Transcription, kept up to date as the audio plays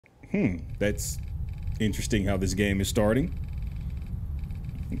That's interesting how this game is starting.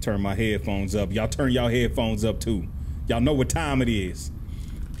 Turn my headphones up. Y'all turn y'all headphones up too. Y'all know what time it is.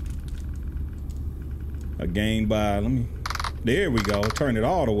 A game by, there we go. Turn it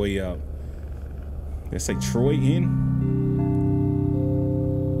all the way up. Let's say Troy in.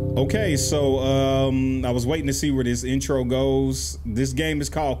 Okay, so I was waiting to see where this intro goes. This game is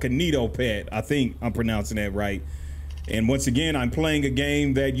called KinitoPET. I think I'm pronouncing that right. And once again, I'm playing a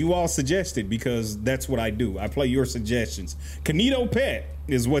game that you all suggested because that's what I do. I play your suggestions. KinitoPET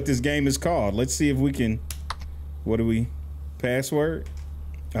is what this game is called. Let's see if we can. What do we? Password?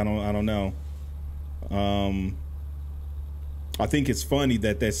 I don't know. I think it's funny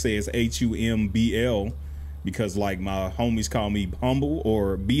that says HUMBL because like my homies call me humble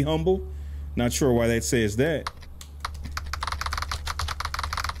or be humble. Not sure why that says that.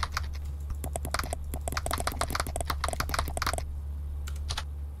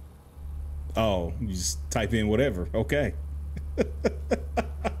 Oh, you just type in whatever. Okay.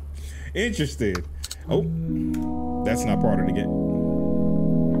 Interested. Oh, that's not part of the game.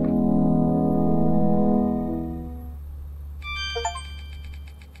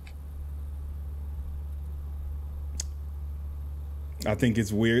 I think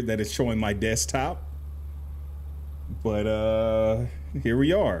it's weird that it's showing my desktop, but here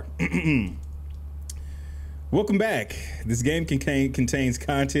we are. Welcome back. This game contains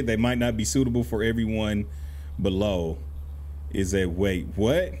content that might not be suitable for everyone. Below is a wait,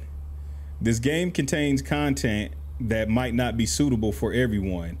 what? This game contains content that might not be suitable for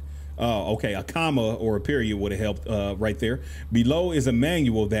everyone. Oh, okay, a comma or a period would have helped right there. Below is a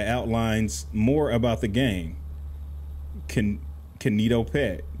manual that outlines more about the game.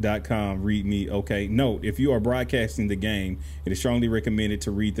 KinitoPET.com, read me. Okay, note, if you are broadcasting the game, it is strongly recommended to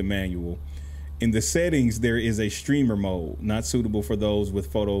read the manual. In the settings, there is a streamer mode, not suitable for those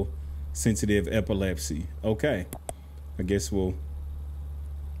with photosensitive epilepsy. Okay, I guess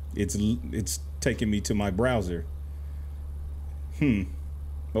it's taking me to my browser.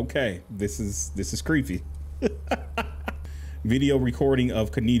 Okay, this is creepy. Video recording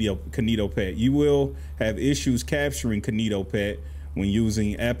of KinitoPET. You will have issues capturing KinitoPET when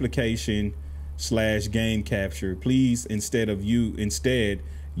using application/game capture. Please instead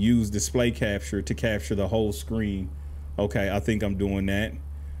use display capture to capture the whole screen. Okay, I think I'm doing that.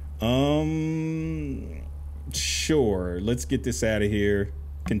 Sure. Let's get this out of here.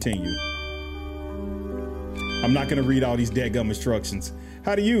 Continue. I'm not gonna read all these dadgum instructions.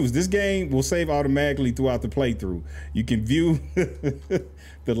 How to use this game will save automatically throughout the playthrough. You can view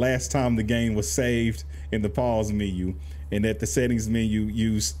the last time the game was saved in the pause menu, and at the settings menu,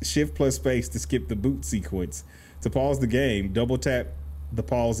 use Shift plus space to skip the boot sequence. To pause the game, double tap the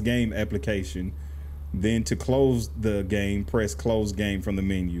pause game application. Then to close the game, press close game from the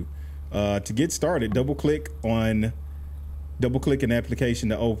menu. To get started, double click an application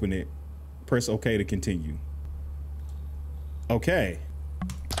to open it. Press OK to continue. Okay.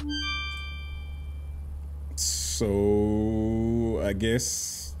 So I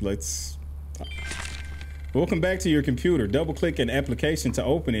guess welcome back to your computer. Double click an application to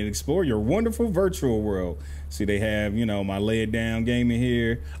open it and explore your wonderful virtual world. See, they have, my layitdowngaming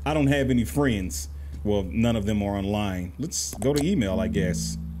here. I don't have any friends. Well, none of them are online. Let's go to email, I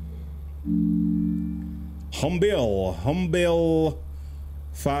guess.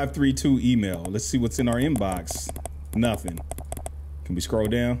 Humbill532 email. Let's see what's in our inbox. Nothing. Can we scroll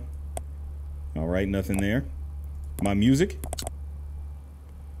down? All right, nothing there. My music.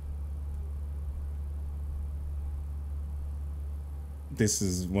 This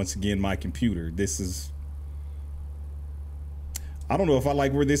is once again my computer. I don't know if I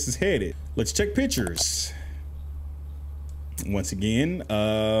like where this is headed. Let's check pictures. Once again,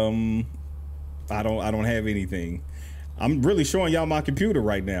 I don't have anything. I'm really showing y'all my computer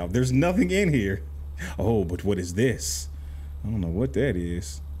right now. There's nothing in here. Oh, but what is this? I don't know what that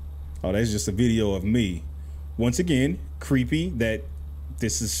is. Oh, that's just a video of me. Once again, creepy that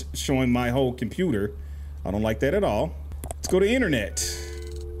this is showing my whole computer. I don't like that at all. Let's go to internet.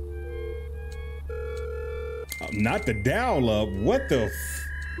 Oh, not the dial-up. What the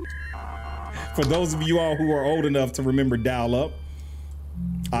For those of you all who are old enough to remember dial-up,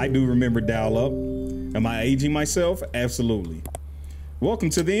 I do remember dial-up. Am I aging myself? Absolutely. Welcome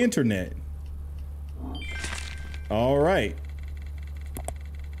to the internet. All right.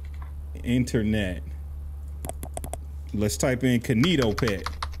 Internet. Let's type in KinitoPET.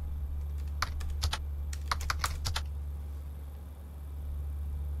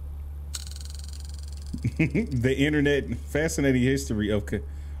 The internet, fascinating history on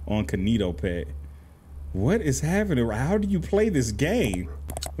KinitoPET. What is happening? How do you play this game?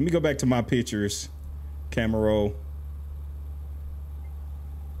 Let me go back to my pictures. Camera roll.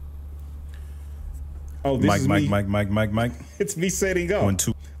 Oh, this is me. Mike. It's me setting up. 1,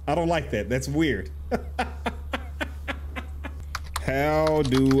 2. I don't like that. That's weird. How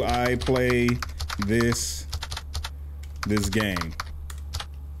do I play this game?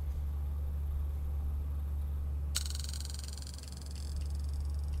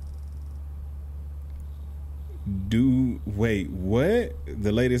 Wait, what?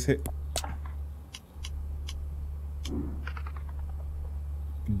 The latest hit.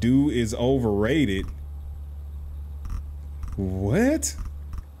 Do is overrated. What?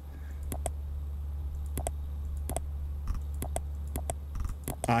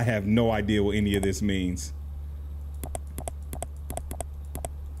 I have no idea what any of this means.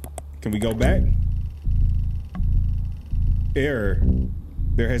 Can we go back? Error.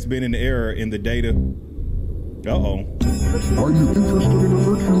 There has been an error in the data. Uh-oh. Are you interested in a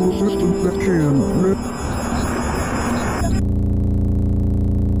virtual assistant that can...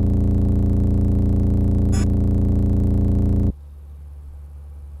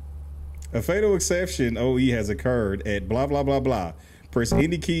 A fatal exception OE has occurred at blah, blah, blah, blah. Press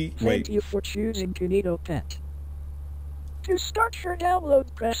any key. Wait. Thank you for choosing KinitoPET. To start your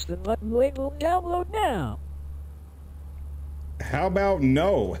download, press the button labeled Download Now. How about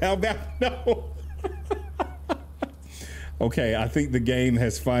no? How about no? Okay, I think the game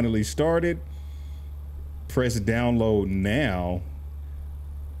has finally started. Press download now.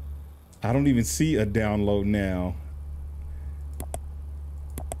 I don't even see a download now.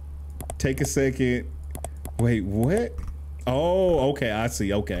 Take a second. Wait, what? Oh, okay, I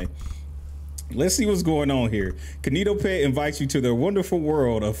see. Okay. Let's see what's going on here. KinitoPET invites you to their wonderful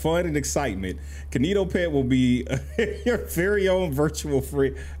world of fun and excitement. KinitoPET will be your very own virtual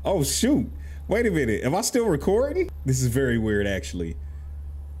friend. Oh, shoot. Wait a minute. Am I still recording? This is very weird, actually.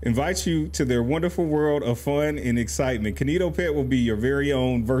 Invites you to their wonderful world of fun and excitement. KinitoPET will be your very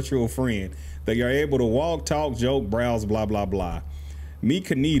own virtual friend that you're able to walk, talk, joke, browse, blah, blah, blah. Meet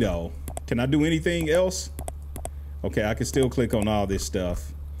Kinito. Can I do anything else? Okay, I can still click on all this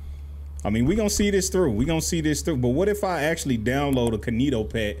stuff. I mean, we're going to see this through. We're going to see this through. But what if I actually download a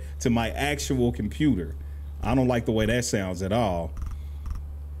KinitoPET to my actual computer? I don't like the way that sounds at all.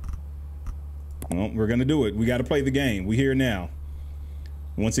 Well, we're going to do it. We got to play the game. We're here now.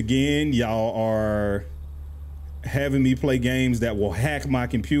 Once again, y'all are having me play games that will hack my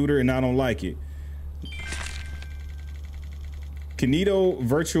computer, and I don't like it. Kinito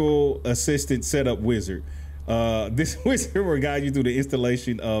Virtual Assistant Setup Wizard. This wizard will guide you through the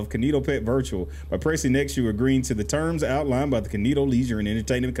installation of KinitoPET Virtual. By pressing next, you agreeing to the terms outlined by the Kinito Leisure and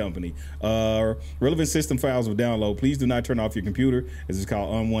Entertainment Company. Relevant system files will download. Please do not turn off your computer, as it's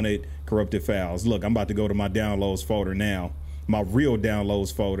called unwanted corrupted files. Look, I'm about to go to my downloads folder now. My real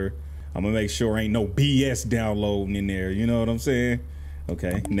downloads folder. I'm gonna make sure ain't no BS downloading in there. You know what I'm saying?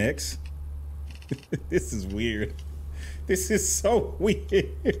 Okay, next. This is weird. This is so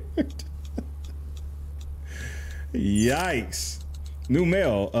weird. Yikes. New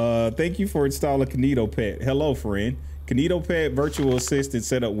mail. Thank you for installing KinitoPET. Hello, friend. KinitoPET Virtual Assistant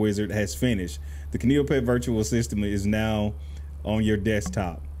Setup Wizard has finished. The KinitoPET Virtual Assistant is now on your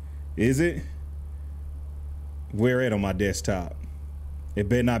desktop. Is it? Where at on my desktop? It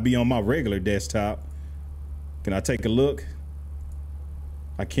better not be on my regular desktop. Can I take a look?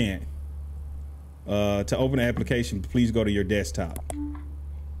 I can't. To open the application, please go to your desktop.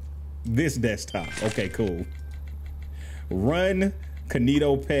 This desktop. Okay, cool. Run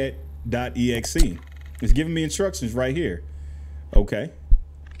KinitoPET.exe. It's giving me instructions right here. Okay.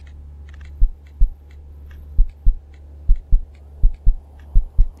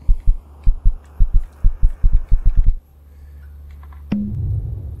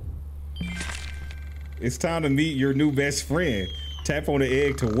 It's time to meet your new best friend. Tap on the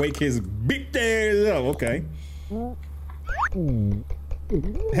egg to wake his big ass up. Okay.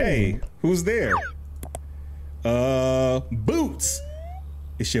 Hey, who's there? Boots.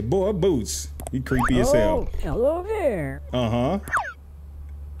 It's your boy Boots. He creepy as hell. Hello there. Uh-huh.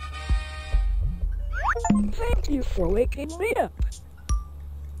 Thank you for waking me up.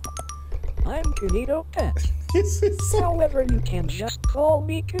 I'm KinitoPET. However, you can just call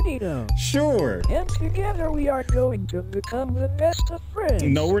me Kinito. Sure. And together we are going to become the best of friends.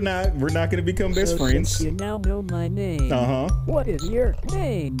 No, we're not. We're not going to become best friends. Since you now know my name. Uh-huh. What is your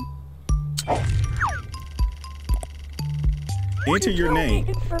name? Enter your name.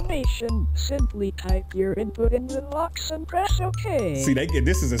 Information. Simply type your input in the box and press OK. See,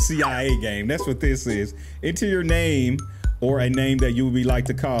 this is a CIA game. That's what this is. Enter your name or a name that you would be like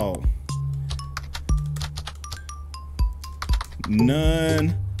to call.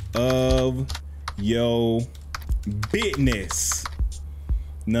 None of your business.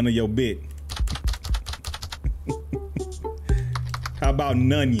 None of your bit. How about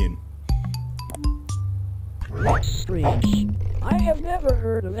Nunion? That's strange. I have never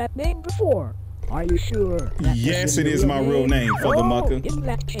heard of that name before. Are you sure? Yes, it is my real name, Feather Mucker. In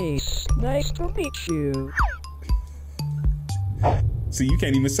that case, nice to meet you. See, you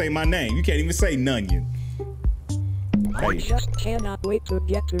can't even say my name. You can't even say Nunion. I just cannot wait to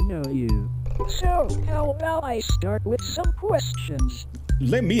get to know you. So, how about I start with some questions?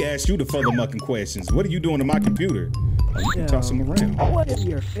 Let me ask you the Feather Mucking questions. What are you doing to my computer? Oh, you can toss them around. What is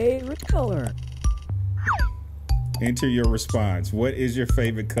your favorite color? Enter your response. What is your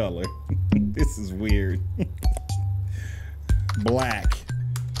favorite color? This is weird. Black.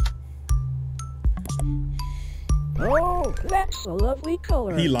 Oh, that's a lovely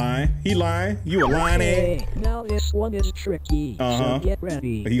color. He lying. He lying. You a lying egg? Now this one is tricky, so get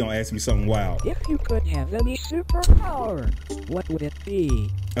ready. He gonna ask me something wild. If you could have any superpower, what would it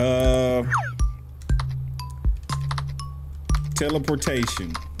be?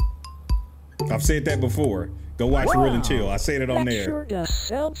 Teleportation. I've said that before. Go watch Real and Chill. I said it on there. That sure does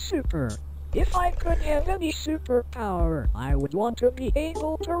sound super. If I could have any superpower, I would want to be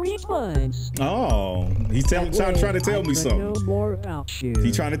able to read minds. Oh, he's trying to tell me something. Know more about you.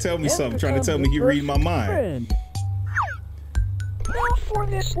 He's trying to tell me something. Trying to tell me he read my mind. Now for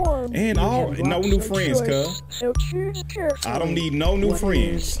this one. And no new friends, cuz. So choose carefully. I don't need no new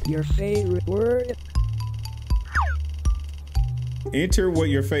friends. What is your favorite word? Enter what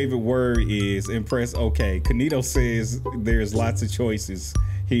your favorite word is and press OK. Kinito says there's lots of choices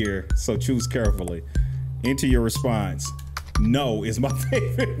here, so choose carefully. Enter your response. No is my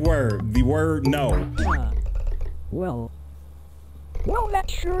favorite word. The word no. Well, that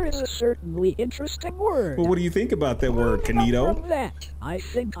sure is a certainly interesting word. Well, what do you think about that word, Kinito? From that, I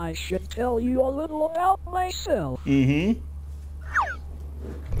think I should tell you a little about myself.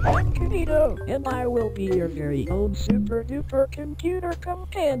 I'm Kinito, and I will be your very own super-duper computer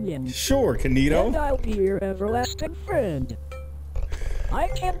companion. Sure, Kinito. And I'll be your everlasting friend. I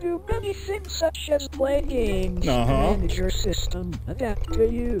can do many things such as play games, manage your system, adapt to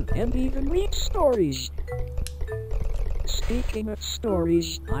you, and even read stories. Speaking of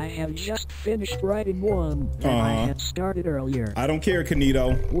stories, I have just finished writing one that I had started earlier. I don't care,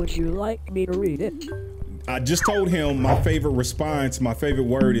 Kinito. Would you like me to read it? I just told him my favorite response, my favorite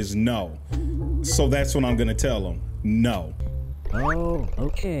word is no. So that's what I'm gonna tell him. No. Oh,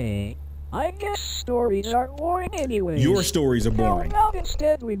 okay. I guess stories are boring anyway. Your stories are boring. How about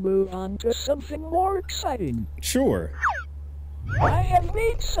instead we move on to something more exciting? Sure. I have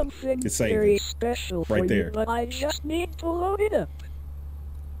made something very special for there. you, but I just need to load it up.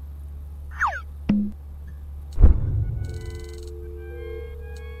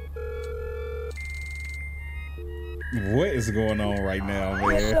 What is going on right now, man?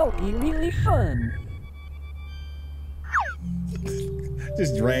 This'll be really fun.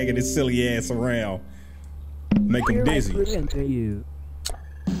 Just dragging his silly ass around. Make him dizzy. I present to you.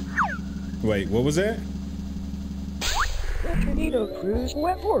 Wait, what was that? The Kinito Cruise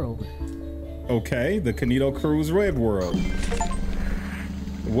Web World. Okay, the Kinito Cruise Web World.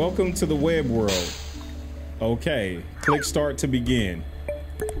 Welcome to the Web World. Okay, click start to begin.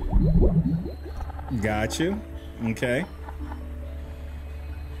 Gotcha. Okay.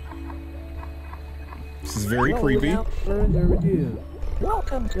 This is very creepy. Without further ado,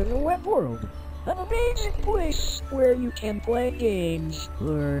 welcome to the Web World. An amazing place where you can play games,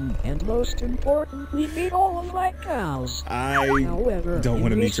 learn, and most importantly, meet all of my pals. However, don't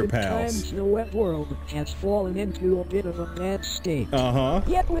want to meet your pals. Times, the web world has fallen into a bit of a bad state.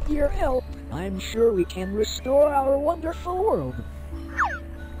 Yet with your help, I'm sure we can restore our wonderful world.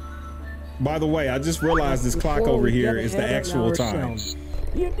 By the way, I just realized this clock over here is the actual time.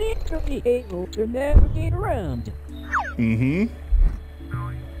 You need to be able to navigate around.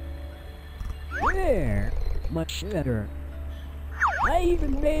 There. Much better. I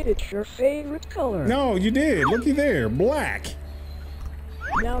even made it your favorite color. No, you did. Looky there. Black.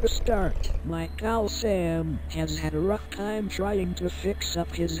 Now to start, my pal Sam has had a rough time trying to fix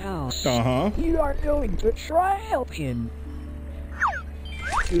up his house. You are going to try help him.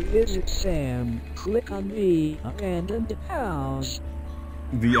 To visit Sam, click on the abandoned house.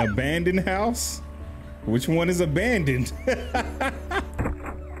 The abandoned house? Which one is abandoned?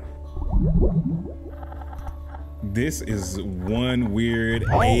 This is one weird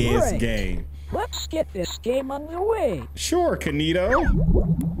ass game. Let's get this game underway. Sure, Kinito.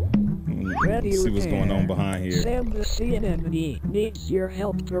 Ready see what's going on behind here. Sam the sea anemone needs your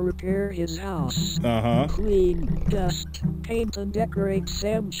help to repair his house. Uh-huh. Clean, dust, paint and decorate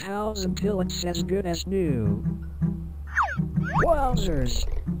Sam's house until it's as good as new. Wowzers,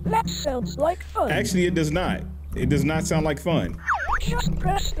 that sounds like fun. Actually, it does not. It does not sound like fun. Just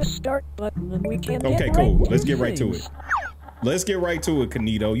press the start button and we can get Okay, right cool. to Let's get right to things. it. Let's get right to it,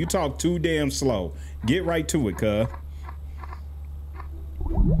 Kinito. You talk too damn slow. Get right to it, cuz.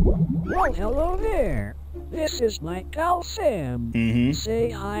 Well, hello there. This is my pal Sam. Say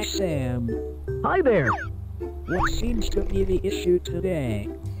hi, Sam. Hi there. What seems to be the issue today?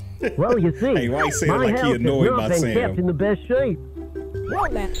 Well, you see, Hey, why you saying my like he house annoyed has by not been Sam? kept in the best shape. Well,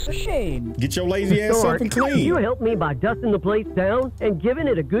 that's a shame. Get your lazy ass up Start, and can you clean. help me by dusting the place down and giving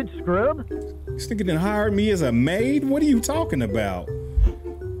it a good scrub? This nigga done hired me as a maid? What are you talking about?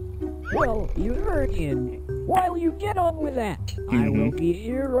 Well, you heard him. While you get on with that, I will be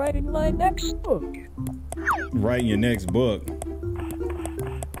here writing my next book. Writing your next book.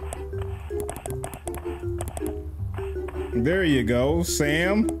 There you go,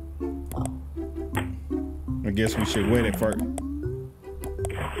 Sam. I guess we should wait it first.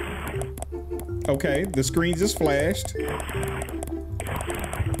 Okay, the screen just flashed.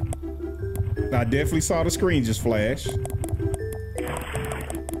 I definitely saw the screen just flash.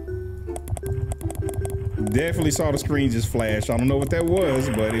 Definitely saw the screen just flash. I don't know what that was,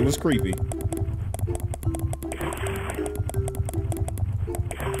 but it was creepy.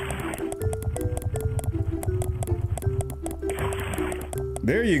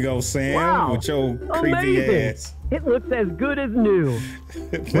 There you go, Sam, Wow, with your creepy amazing. ass. It looks as good as new.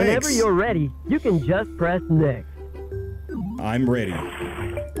 Thanks. Whenever you're ready, you can just press next. I'm ready.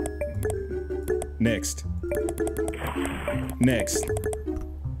 Next. Next.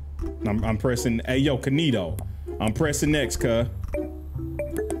 I'm pressing. Hey, yo, Kinito. I'm pressing next, cuh.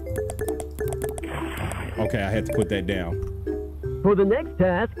 Okay, I had to put that down. For the next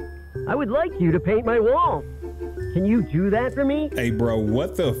task, I would like you to paint my wall. Can you do that for me? Hey, bro,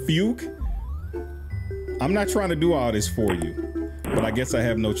 what the fuke? I'm not trying to do all this for you, but I guess I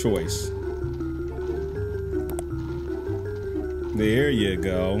have no choice. There you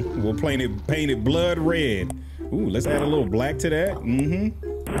go. We'll paint it blood red. Ooh, let's add a little black to that.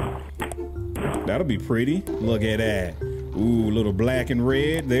 That'll be pretty. Look at that. Ooh, a little black and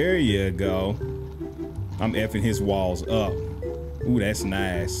red. There you go. I'm effing his walls up. Ooh, that's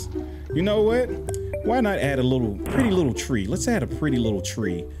nice. You know what? Why not add a pretty little tree? Let's add a pretty little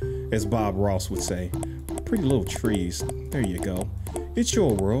tree, as Bob Ross would say. Pretty little trees. There you go. It's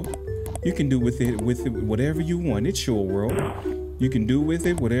your world. You can do with it whatever you want. It's your world. You can do with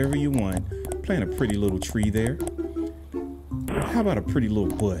it whatever you want. Plant a pretty little tree there. How about a pretty little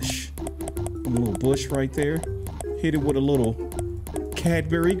bush? A little bush right there. Hit it with a little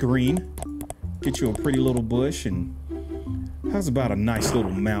Cadbury green. Get you a pretty little bush. And how's about a nice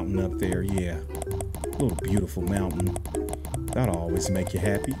little mountain up there? Yeah. A little beautiful mountain. That'll always make you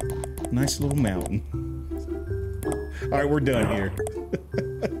happy. Nice little mountain. All right, we're done here.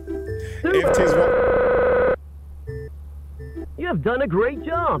 You have done a great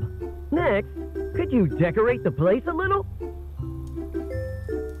job. Next, could you decorate the place a little?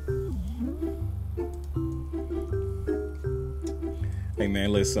 Hey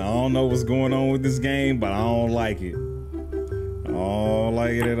man, listen, I don't know what's going on with this game, but I don't like it. I don't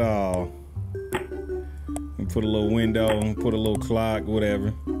like it at all. Put a little window, put a little clock,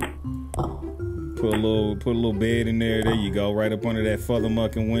 whatever. Put a little bed in there. There you go, right up under that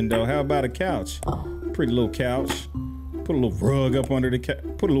furthermucking window. How about a couch? Pretty little couch. Put a little rug up under the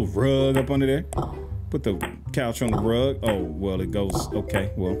put a little rug up under there. Put the couch on the rug. Oh, well, it goes.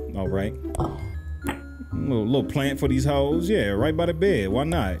 Okay, well, all right. Little plant for these hoes. Yeah, right by the bed. Why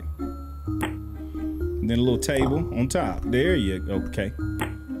not? And then a little table on top. There you go. Okay.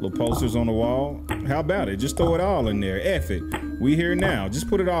 Little posters on the wall. How about it? Just throw it all in there. F it. We here now. Just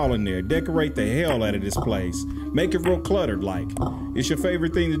put it all in there. Decorate the hell out of this place. Make it real cluttered like. It's your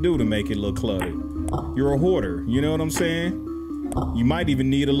favorite thing to do to make it look cluttered. You're a hoarder. You know what I'm saying? You might even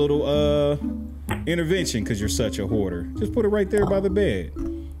need a little intervention because you're such a hoarder. Just put it right there by the bed.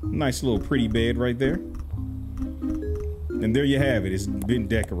 Nice little pretty bed right there. And there you have it. It's been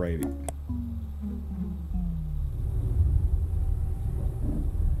decorated.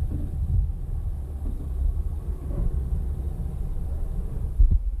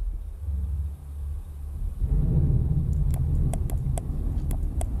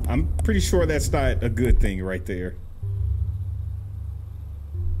 I'm pretty sure that's not a good thing right there.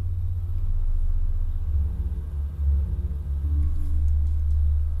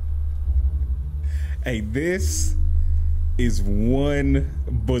 Hey, this is one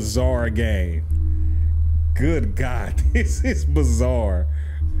bizarre game. Good God, this is bizarre.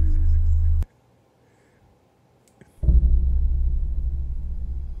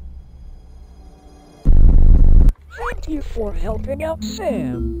 Thank you for helping out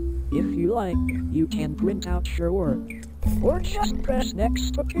Sam. If you like, you can print out your work. Or just press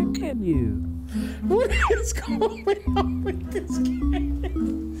next to continue. What is going on with this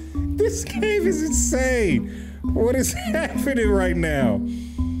game? This game is insane. What is happening right now?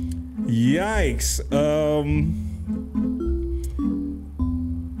 Yikes.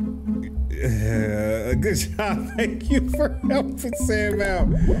 Good job. Thank you for helping Sam out.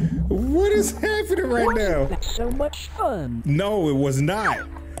 What is happening right now? That's so much fun. No, it was not.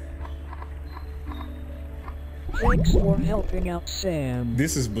 Thanks for helping out Sam.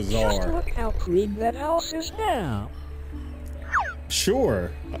 This is bizarre. Just look how clean that house is now.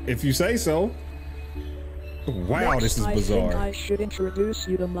 Sure, if you say so. Wow, this is bizarre. I think I should introduce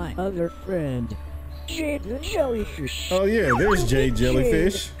you to my other friend, Jade the Jellyfish. Oh yeah, there's Jade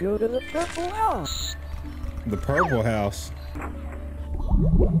Jellyfish. Jade, go to the purple house. The purple house.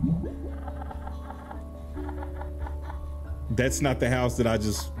 That's not the house that I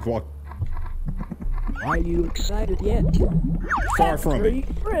just walked. Are you excited yet? Far from it.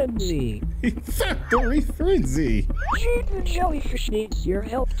 Factory Frenzy. Factory Frenzy. Jade the Jellyfish needs your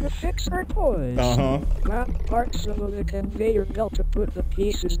help to fix her toys. Grab parts of the conveyor belt to put the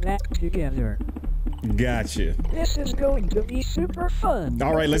pieces back together. Gotcha. This is going to be super fun.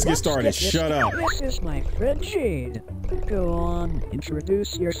 All right, let's get started. Shut up. This is my friend Jade. Go on,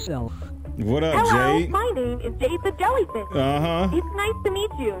 introduce yourself. What up, Hello, Jade? my name is Jade the Jellyfish. It's nice to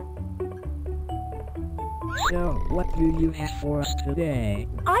meet you. So, what do you have for us today?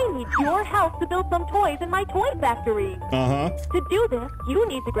 I need your help to build some toys in my toy factory. To do this, you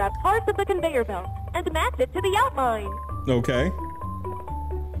need to grab parts of the conveyor belt and match it to the outline. Okay.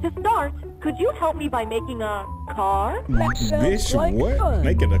 To start, could you help me by making a car? That sounds Bitch, like what? fun.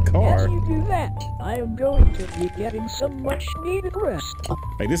 Making a car? As you do that, I am going to be getting some much needed rest.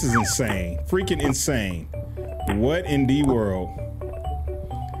 Hey, this is insane. Freaking insane. What in the world?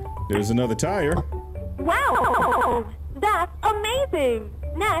 There's another tire. Wow! That's amazing!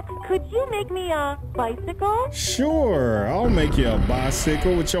 Next, could you make me a bicycle? Sure, I'll make you a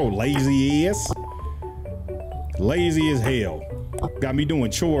bicycle with your lazy ass. Lazy as hell. Got me doing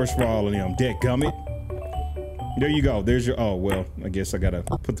chores for all of them, dadgummit. There you go. There's your, oh, well, I guess I gotta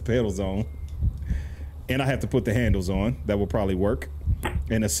put the pedals on. And I have to put the handles on. That will probably work.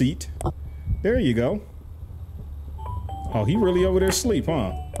 And a seat. There you go. Oh, he really over there asleep,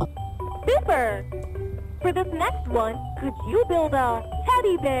 huh? Super! For this next one, could you build a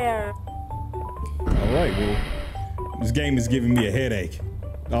teddy bear? All right, well, this game is giving me a headache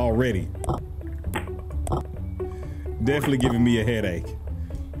already. Definitely giving me a headache.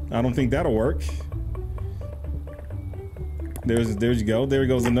 I don't think that'll work. There you go. There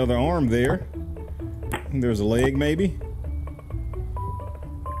goes another arm there. There's a leg, maybe.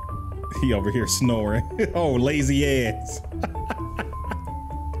 He over here snoring. Oh, lazy ass.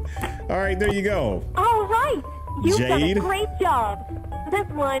 All right, there you go. All right, you've done Jade? a great job. This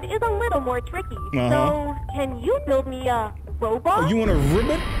one is a little more tricky. So, can you build me a robot? Oh, you want a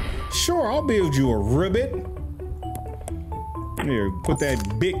ribbit? Sure, I'll build you a ribbit. Here, put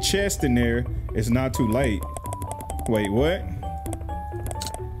that big chest in there. It's not too late. Wait, what?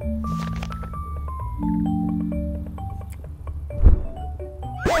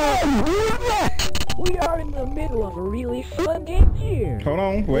 We are in the middle of a really fun game here. Hold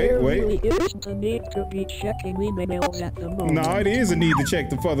on, wait. There really isn't a need to be checking emails at the moment. No, it is a need to check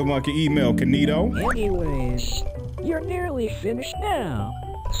the Father Monkey email, Kinito. Anyways, you're nearly finished now.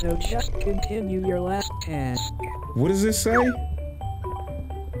 So just continue your last task. What does this say?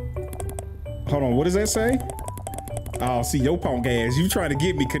 Hold on, what does that say? Oh, see, your punk ass. You trying to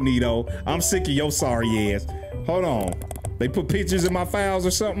get me, Kinito. I'm sick of your sorry ass. Hold on. They put pictures in my files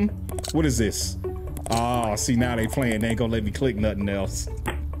or something? What is this? Oh, see, now they playing. They ain't gonna let me click nothing else.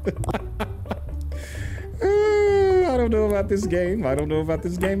 I don't know about this game. I don't know about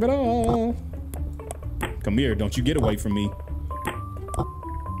this game at all. Come here. Don't you get away from me.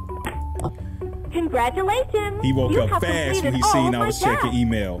 Congratulations! He woke up fast when he seen I was checking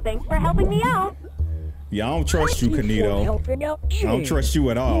email. Thanks for helping me out. Yeah, I don't trust you, Kinito. I don't trust you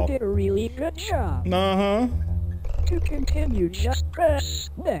at all. You did a really good job. Uh-huh. To continue, just press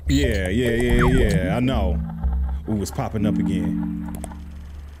next. Yeah. I know. Ooh, it's popping up again.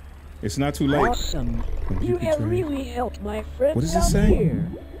 It's not too late. Awesome. You have really helped my friends What does it out say? here.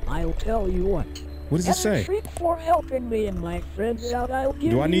 I'll tell you what. What does it say? As a treat for helping me and my friends out, I'll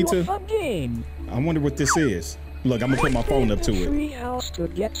give Do I need you a to- fun game. I wonder what this is. Look, I'm gonna put my phone up to it. Treehouse to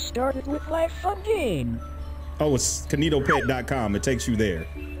get started with my fun game. Oh, it's KinitoPET.com. It takes you there.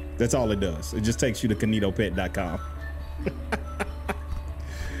 That's all it does. It just takes you to KinitoPET.com.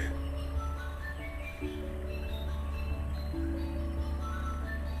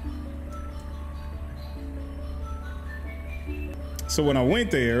 So when I went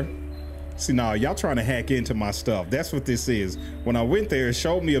there, see, now y'all trying to hack into my stuff. That's what this is. When I went there, it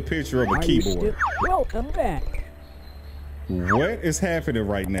showed me a picture of a keyboard. Welcome back. What is happening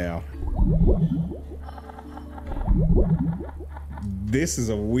right now? This is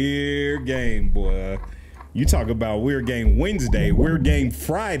a weird game, boy. You talk about Weird Game Wednesday, Weird Game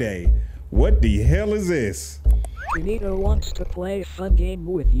Friday. What the hell is this? Kinito wants to play a fun game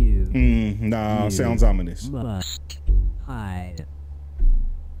with you. Nah, sounds ominous. Must hide.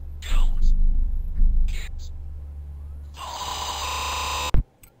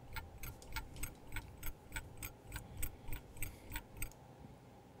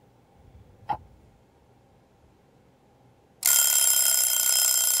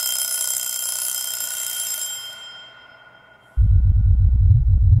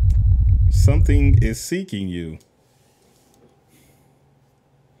 Something is seeking you.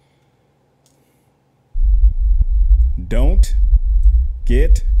 Don't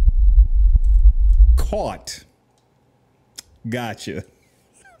get caught. Gotcha.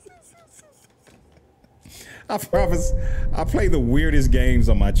 I promise I play the weirdest games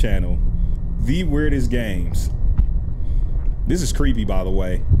on my channel. The weirdest games. This is creepy, by the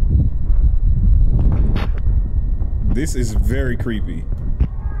way. This is very creepy.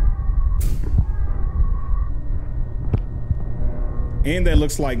 And that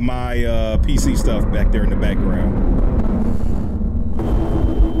looks like my PC stuff back there in the background.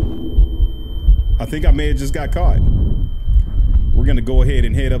 I think I may have just got caught. We're gonna go ahead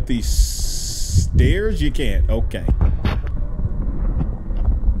and head up these stairs. You can't. Okay.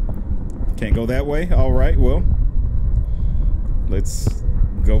 Can't go that way. All right. Well, let's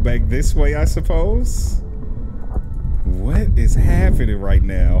go back this way, I suppose. What is happening right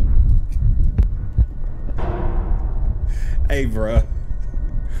now? Hey, bruh,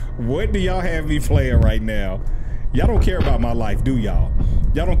 what do y'all have me playing right now? Y'all don't care about my life, do y'all?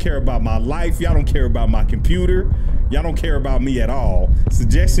 Y'all don't care about my life. Y'all don't care about my computer. Y'all don't care about me at all.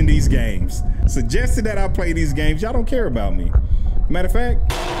 Suggesting these games. Suggesting that I play these games. Y'all don't care about me. Matter of fact,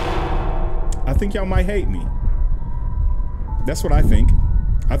 I think y'all might hate me. That's what I think.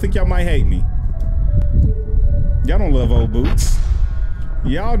 I think y'all might hate me. Y'all don't love old Boots.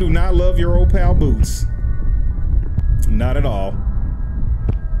 Y'all do not love your old pal Boots. Not at all.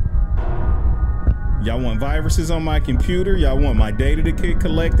 Y'all want viruses on my computer? Y'all want my data to get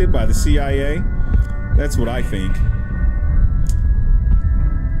collected by the CIA? That's what I think.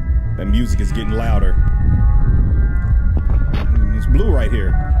 That music is getting louder. It's blue right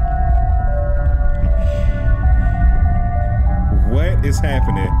here. What is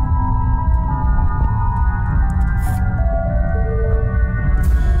happening?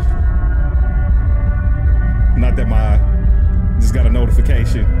 Not that my just got a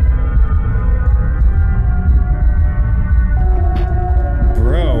notification.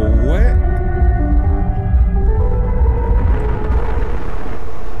 Bro, what?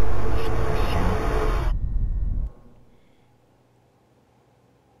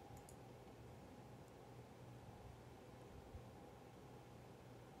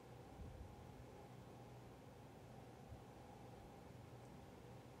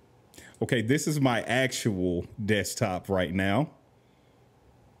 Okay, this is my actual desktop right now.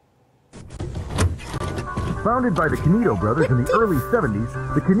 Founded by the Kinito brothers in the early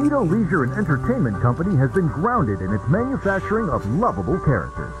 70s, the Kinito Leisure and Entertainment Company has been grounded in its manufacturing of lovable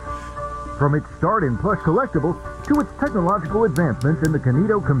characters. From its start in plush collectibles to its technological advancements in the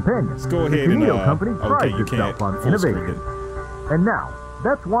Kinito Companion, Let's go ahead the Kinito and, Company prides itself on innovation. And now,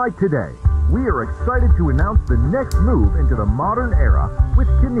 that's why today, we are excited to announce the next move into the modern era with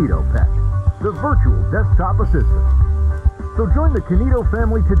KinitoPET, the virtual desktop assistant. So join the Kinito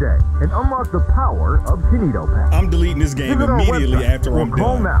family today and unlock the power of KinitoPET. I'm deleting this game immediately after I'm done.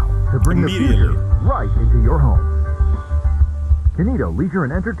 Call now to bring the future right into your home. Kinito Leisure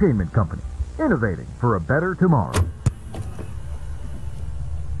and Entertainment Company, innovating for a better tomorrow.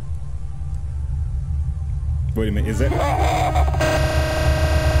 Wait a minute, is that?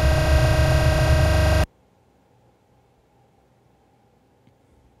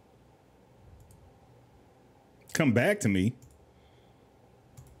 Come back to me.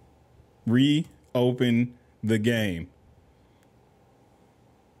 Reopen the game.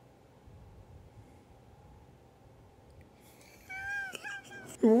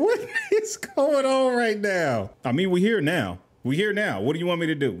 What is going on right now? I mean, we're here now. We're here now. What do you want me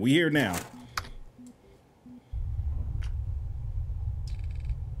to do? We're here now.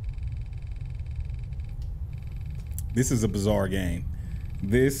 This is a bizarre game.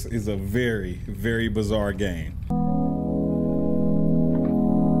 This is a very, very bizarre game.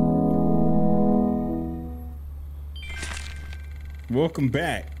 Welcome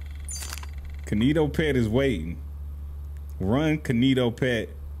back. KinitoPET is waiting. Run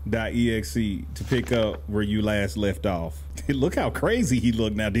KinitoPET.exe to pick up where you last left off. Look how crazy he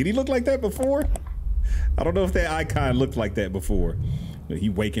looked now. Did he look like that before? I don't know if that icon looked like that before. He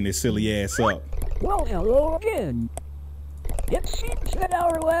waking his silly ass up. Well, hello again. It seems that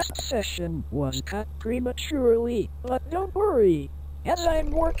our last session was cut prematurely, but don't worry, as I'm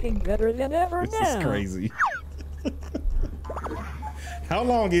working better than ever now. This is crazy. How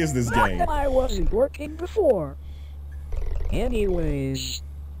long is this game? Not that I wasn't working before. Anyways,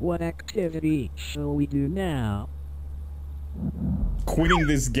 what activity shall we do now? Quitting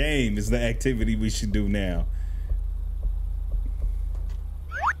this game is the activity we should do now.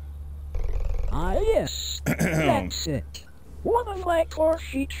 Ah, yes. That's it. One of my core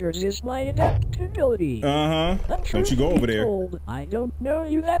features is my adaptability. Uh-huh. Don't you go over there. I don't know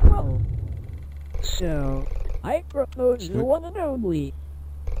you that well. So, I propose the one and only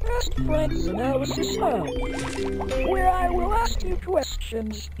Best Friends Analysis Hub, where I will ask you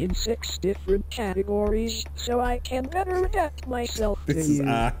questions in 6 different categories so I can better adapt myself to you.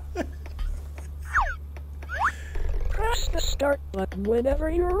 Press the start button whenever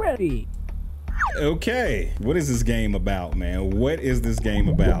you're ready. Okay, what is this game about, man? What is this game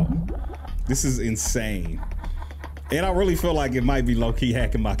about? This is insane. And I really feel like it might be low-key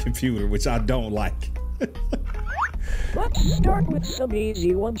hacking my computer, which I don't like. Let's start with some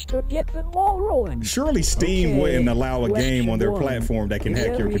easy ones to get the ball rolling. Surely Steam wouldn't allow a game on their platform that can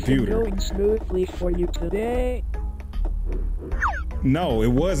hack your computer. Going smoothly for you today? No,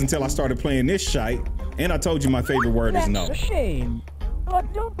 it was until I started playing this shite, and I told you my favorite word is no. That's a shame.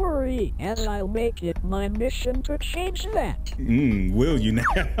 But don't worry, as I'll make it my mission to change that. Will you now?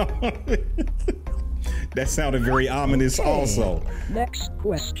 That sounded very ominous also. Next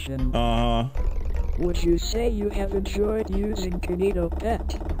question. Uh-huh. Would you say you have enjoyed using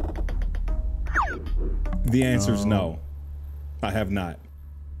KinitoPET? The answer is no. I have not.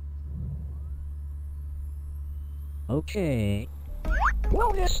 Okay.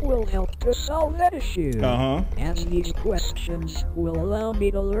 Well, this will help to solve that issue. Uh-huh. As these questions will allow me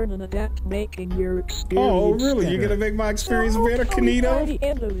to learn and adapt, making your experience Oh, really? better. You're gonna make my experience so better, Kinito? By the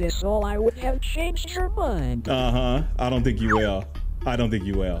end of this, all I would have changed your mind. Uh-huh. I don't think you will. I don't think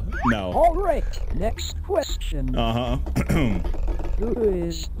you will. No. All right. Next question. Uh-huh. Who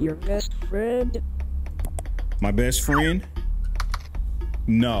is your best friend? My best friend?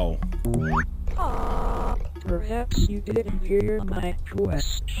 No. Perhaps you didn't hear my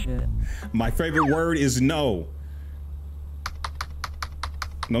question. My favorite word is no.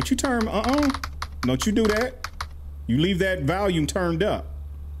 Don't you turn, Don't you do that. You leave that volume turned up.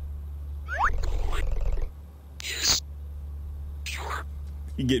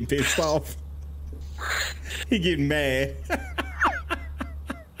 He getting pissed off. He getting mad.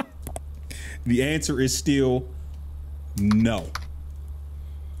 The answer is still no.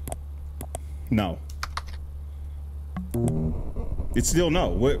 No. It's still no.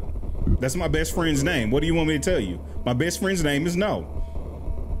 What? That's my best friend's name. What do you want me to tell you? My best friend's name is no.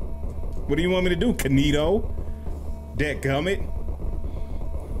 What do you want me to do, Kinito? Dadgummit.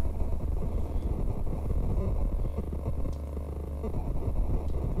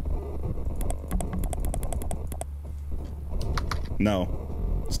 No.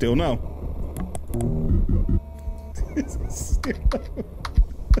 Still no. Still no.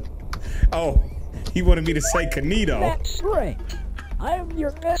 Oh, he wanted me to say Kinito. That's right. I'm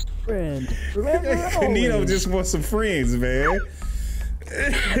your best friend. Forever and Kinito always. just wants some friends, man.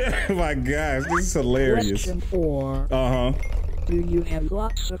 Oh my gosh, this is hilarious. Question 4. Uh-huh. Do you have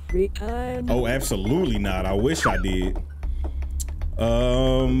lots of free time? Oh, absolutely not. I wish I did.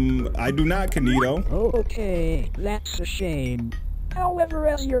 I do not, Kinito. Okay, that's a shame. However,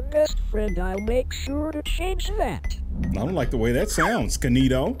 as your best friend, I'll make sure to change that. I don't like the way that sounds,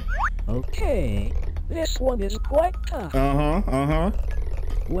 Kinito. Okay, this one is quite tough. Uh-huh, uh-huh.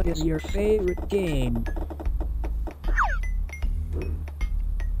 What is your favorite game?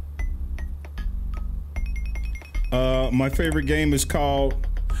 My favorite game is called...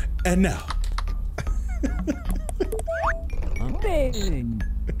 And now. Amazing.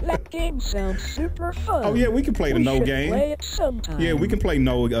 That game sounds super fun. Oh yeah, we can play the no game. Play it sometime. Yeah, we can play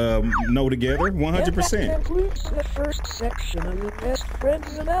no together, 100%. That concludes the first section of the Best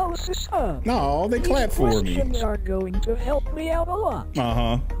Friends Analysis Hub. No, they clap for me. These questions are going to help me out a lot.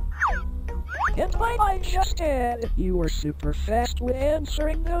 Uh-huh. And might I just add, you were super fast with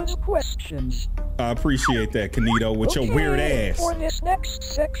answering those questions. I appreciate that, Kinito, with your weird ass. For this next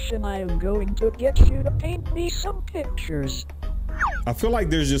section, I am going to get you to paint me some pictures. I feel like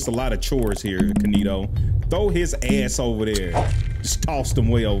there's just a lot of chores here, Kinito. Throw his ass over there. Just toss them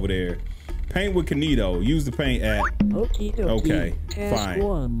way over there. Paint with Kinito. Use the paint app. Okay, Task fine.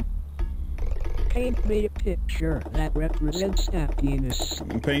 1. Paint me a picture that represents happiness.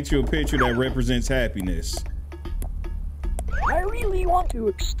 Paint you a picture that represents happiness. I really want to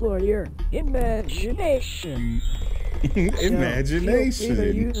explore your imagination. Imagination. So feel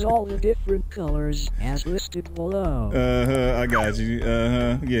free to use all the different colors as listed below. I got you.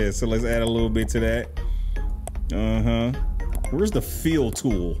 Yeah, so let's add a little bit to that. Where's the fill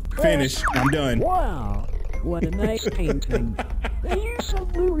tool? Finish. I'm done. Wow, what a nice painting. The use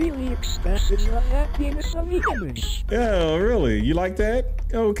of blue really expresses the happiness of the image. Oh, really? You like that?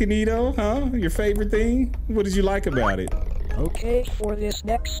 Oh, Kinito, huh? Your favorite thing? What did you like about it? Okay, for this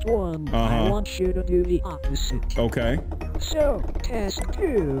next one, I want you to do the opposite. Okay. So, task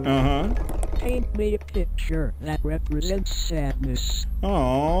 2. Paint me a picture that represents sadness.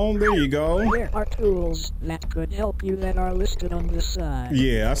 Oh, there you go. There are tools that could help you that are listed on the side.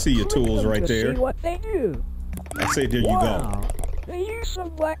 Yeah, I see your tools right there. See what they do. I say there you go. The use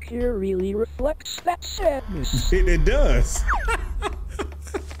of black here really reflects that sadness. It does.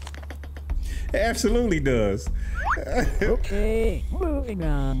 It absolutely does. Okay, moving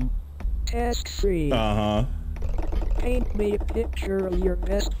on. Task 3. Paint me a picture of your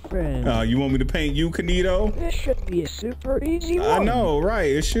best friend. You want me to paint you, Kinito? This should be a super easy one. I know, right?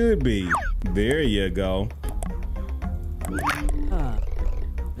 It should be. There you go.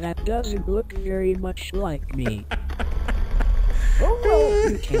 That doesn't look very much like me. Oh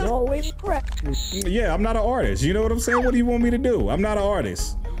well, you can always practice. Yeah, I'm not an artist. You know what I'm saying? What do you want me to do? I'm not an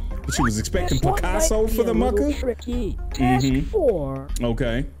artist. But you was expecting Picasso for the mucker? Tricky. Task 4.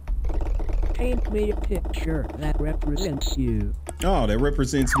 Okay. Paint me a picture that represents you. Oh, that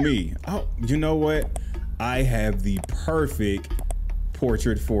represents me. Oh, you know what? I have the perfect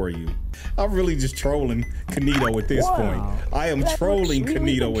portrait for you. I'm really just trolling Kinito at this point. I am trolling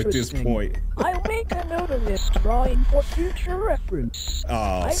Kinito at this point. I'll make a note of this drawing for future reference.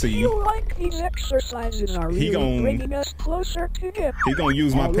 I feel like these exercises are really bringing us closer together. He gonna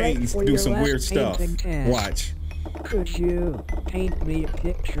use my paintings to do some weird stuff. Watch. Could you paint me a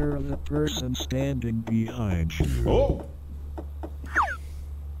picture of the person standing behind you? Oh!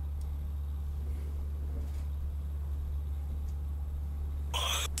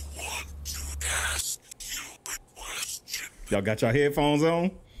 Y'all got your headphones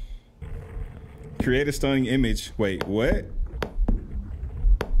on? Create a stunning image. Wait, what?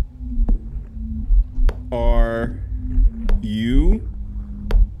 Are you?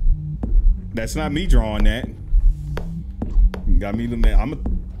 That's not me drawing that. Got me the man. I'm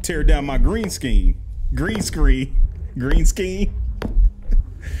gonna tear down my green screen. Green screen.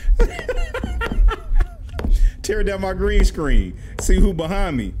 Tear down my green screen. See who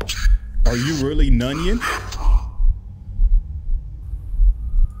behind me. Are you really Nunion?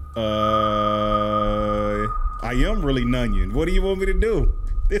 I am really Nunion. What do you want me to do?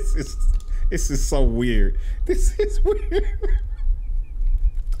 This is so weird. This is weird.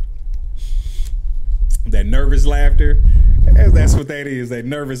 That nervous laughter. That's what that is, that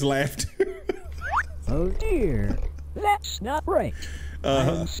nervous laughter. Oh dear. That's not right.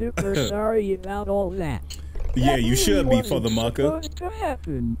 I'm super sorry about all that. Yeah, you should be for the mucker. Supposed to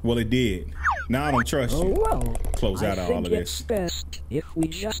happen. Well, it did. Now I don't trust you. Oh well. Close out all of this. It's best if we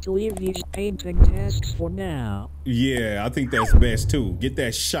just leave these painting tasks for now. Yeah, I think that's best too. Get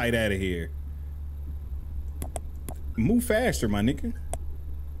that shite out of here. Move faster, my nigga.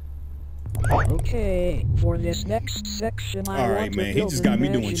 Okay, for this next section, I want to man, he just got me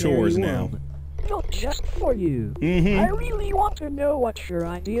doing chores now. Built just for you. I really want to know what your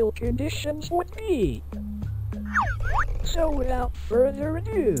ideal conditions would be. So without further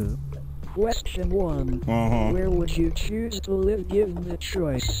ado, question 1. Where would you choose to live given the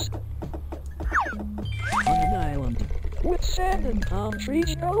choice? On an island, with sand and palm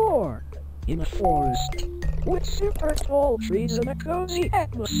trees galore. In a forest, with super tall trees and a cozy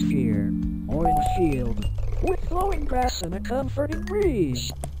atmosphere. Or in a field, with flowing grass and a comforting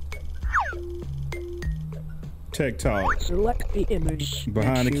breeze. Tech Talk. Select the image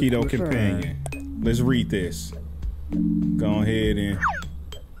behind the Keto Companion. Let's read this. Go ahead and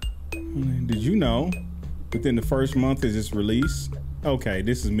Did you know within the first month is its release? Okay,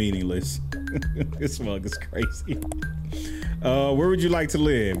 this is meaningless. This mug is crazy. Where would you like to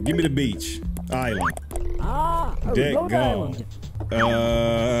live? Give me the beach. Island. Ah, a remote island.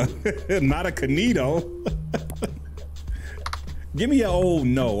 Not a Kinito. Give me an old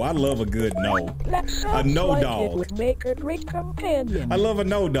no. I love a good no. A no like dog. It would make a great companion. I love a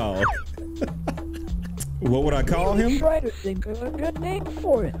no dog. What would I call him? Try to think of a good name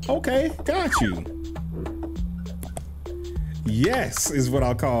for it. Okay, got you. Yes is what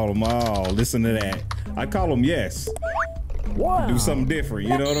I'll call him. Oh, listen to that. I call him Yes. Wow. Do something different.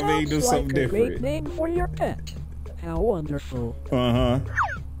 You know what I mean? Do something like different. A great name for your pet. How wonderful. Uh-huh.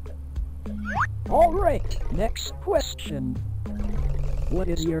 All right, next question. What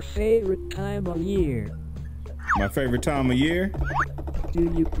is your favorite time of year? My favorite time of year?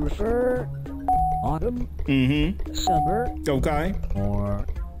 Do you prefer autumn, summer, okay, or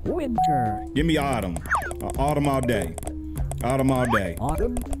winter? Give me autumn. Autumn all day. Autumn all day.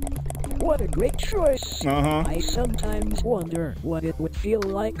 Autumn? What a great choice. I sometimes wonder what it would feel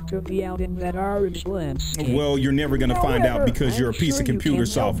like to be out in that orange landscape. Well, you're never going to find out because you're a piece of computer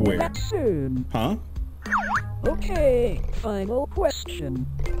software. That soon. Huh? Okay, final question.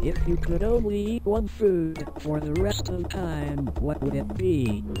 If you could only eat one food for the rest of time, what would it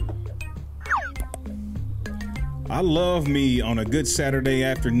be? I love me on a good Saturday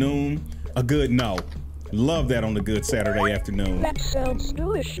afternoon. A good no. Love that on a good Saturday afternoon. That sounds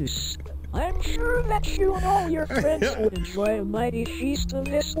delicious. I'm sure that you and all your friends would enjoy a mighty feast of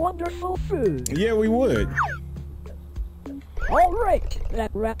this wonderful food. Yeah, we would. All right, that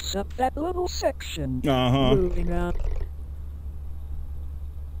wraps up that little section. Moving on.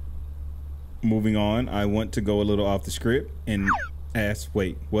 Moving on, I want to go a little off the script and ask,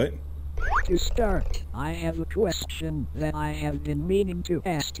 wait, what? To start, I have a question that I have been meaning to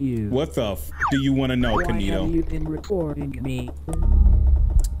ask you. What the f do you want to know, Kinito? Why have you been recording me?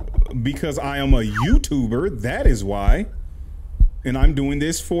 Because I am a YouTuber, that is why. And I'm doing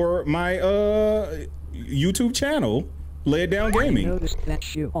this for my YouTube channel, layitdowngaming. I noticed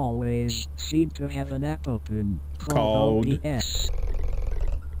that you always seem to have an app open called OBS.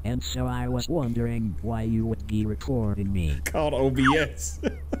 And so I was wondering why you would be recording me. Called OBS.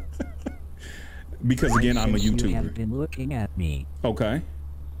 Because again, I'm a YouTuber. You have been looking at me. Okay.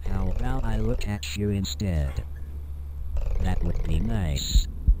 How about I look at you instead? That would be nice.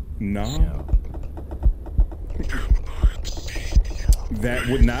 No. So. That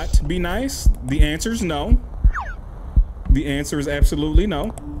would not be nice. The answer is no. The answer is absolutely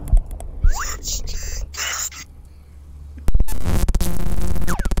no.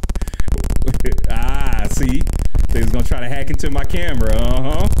 Ah, see? They was gonna try to hack into my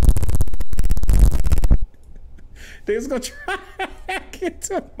camera. They was gonna try to hack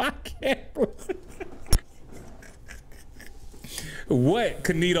into my camera. What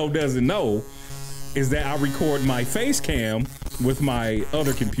Kinito doesn't know is that I record my face cam with my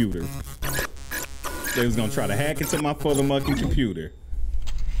other computer. They was gonna try to hack into my motherfucking computer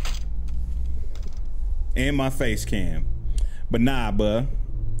and my face cam, but nah, buh.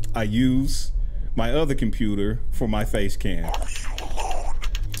 I use my other computer for my face cam.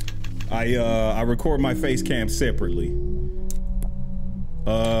 I record my face cam separately.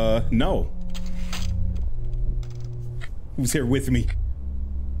 No. Who's here with me?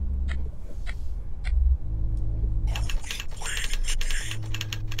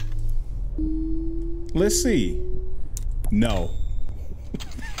 Let's see. No.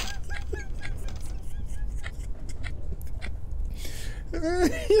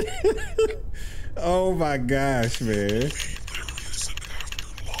 Oh my gosh, man.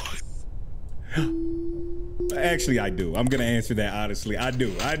 Actually, I do. I'm gonna answer that honestly. I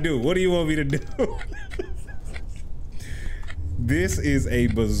do. What do you want me to do? This is a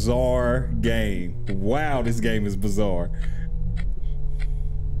bizarre game. Wow, this game is bizarre.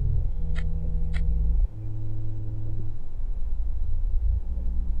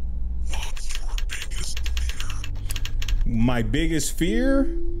 My biggest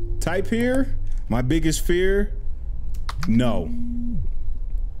fear? Type here? My biggest fear? No.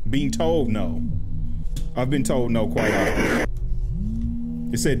 Being told no. I've been told no quite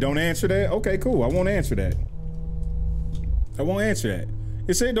often. It said don't answer that? Okay, cool. I won't answer that. I won't answer that.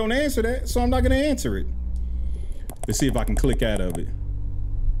 It said don't answer that, so I'm not gonna answer it. Let's see if I can click out of it.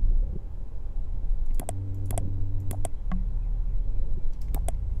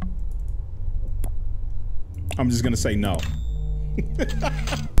 I'm just gonna say no.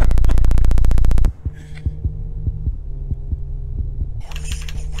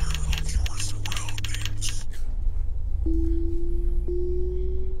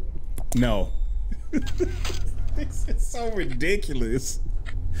 No. This is so ridiculous.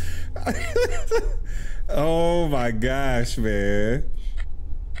 Oh my gosh, man.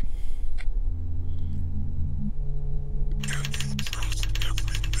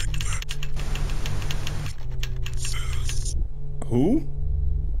 Who?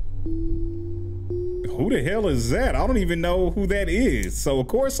 Who the hell is that? I don't even know who that is. So of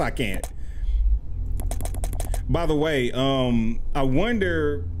course I can't. By the way, I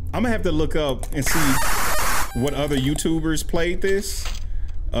wonder, I'm gonna have to look up and see what other YouTubers played this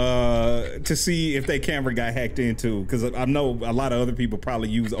to see if their camera got hacked into, because I know a lot of other people probably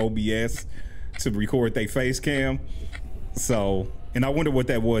use OBS to record their face cam. So, and I wonder what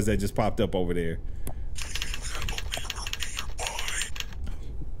that was that just popped up over there.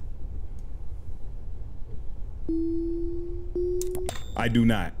 I do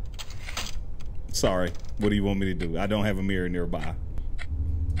not. Sorry. What do you want me to do? I don't have a mirror nearby.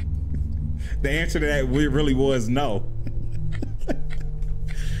 The answer to that really was no.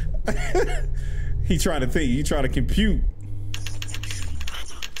 He tried to think. He tried to compute.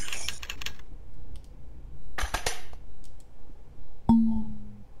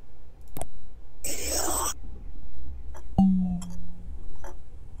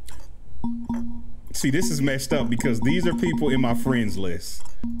 See, this is messed up because these are people in my friends list.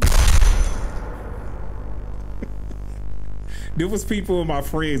 There was people in my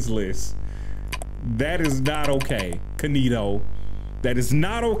friends list. That is not okay, Kinito. That is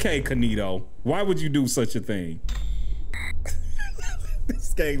not okay, Kinito. Why would you do such a thing?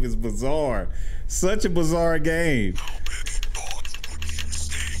 This game is bizarre. Such a bizarre game.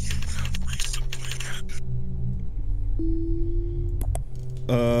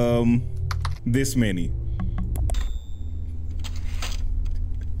 This many.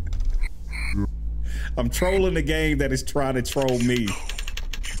 I'm trolling the game that is trying to troll me.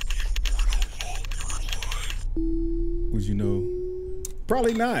 Would you know?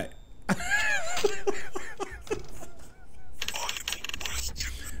 Probably not.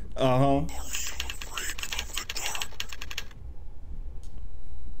 Uh-huh.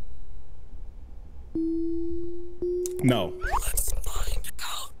 No.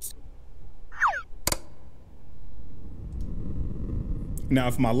 Now,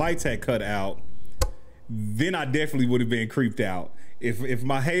 if my lights had cut out, then I definitely would have been creeped out. If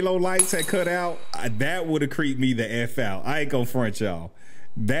my Halo lights had cut out, that would have creeped me the F out. I ain't gonna front y'all.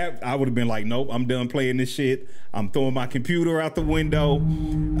 That I would have been like, nope, I'm done playing this shit. I'm throwing my computer out the window.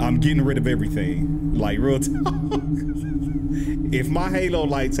 I'm getting rid of everything. Like, real talk. If my Halo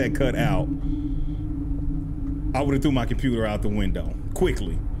lights had cut out, I would have threw my computer out the window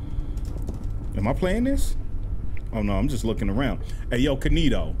quickly. Am I playing this? Oh no, I'm just looking around. Hey, yo,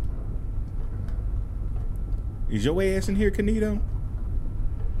 Kinito. Is your ass in here, Kinito?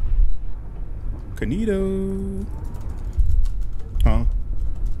 Kinito. Huh?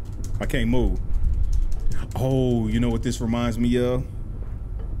 I can't move. Oh, you know what this reminds me of?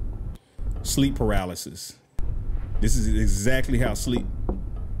 Sleep paralysis. This is exactly how sleep...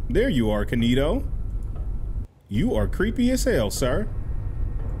 There you are, Kinito. You are creepy as hell, sir.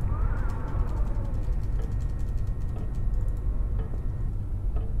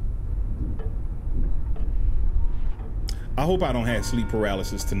 I hope I don't have sleep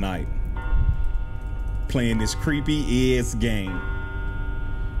paralysis tonight. Playing this creepy ass game.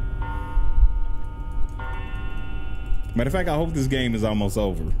 Matter of fact, I hope this game is almost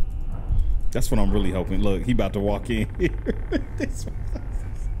over. That's what I'm really hoping. Look, he about to walk in here.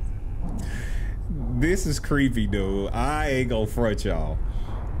 This is creepy, dude. I ain't gonna front y'all.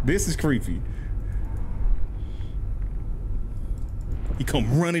 This is creepy. He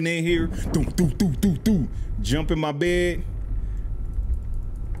come running in here. Jump in my bed.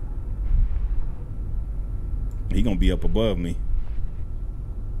 He gonna be up above me.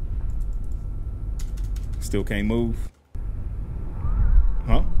 Still can't move.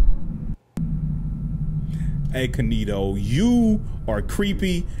 Huh? Hey, Kinito, you are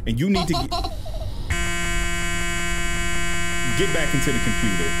creepy and you need to get back into the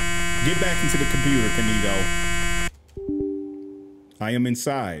computer. Get back into the computer, Kinito. I am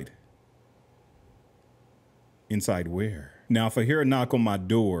inside. Inside where? Now, if I hear a knock on my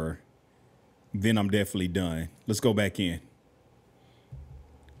door, then I'm definitely done. Let's go back in.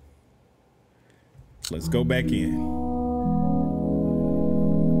 Let's go back in.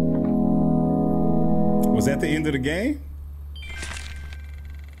 Was that the end of the game?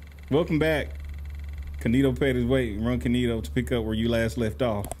 Welcome back. KinitoPET is waiting. Run Kinito to pick up where you last left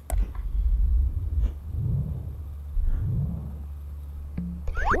off.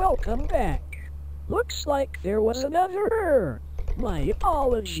 Welcome back. Looks like there was another My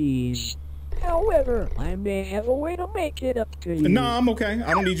apologies. However, I may have a way to make it up to you. No, I'm okay.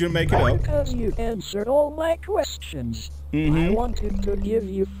 I don't need you to make it up. Because you answered all my questions, I wanted to give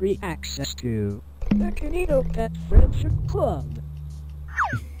you free access to the KinitoPET Friendship Club.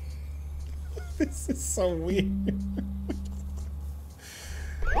 This is so weird.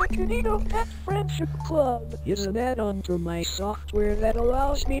 The KinitoPET Friendship Club is an add-on to my software that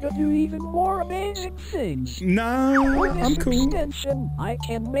allows me to do even more amazing things. No, With this I'm cool. extension, I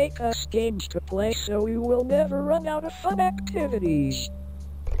can make us games to play so we will never run out of fun activities.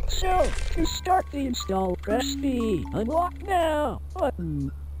 So, to start the install, press the Unlock Now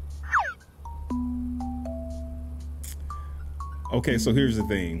button. Okay, so here's the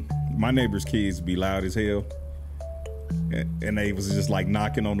thing. My neighbor's kids be loud as hell. And they was just like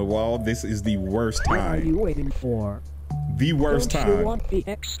knocking on the wall. This is the worst What are you time. waiting for? The worst Don't you time want the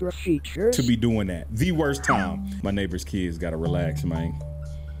extra features? to be doing that. The worst time. My neighbor's kids gotta relax, man.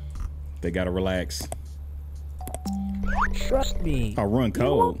 They gotta relax. Trust me. I run You won't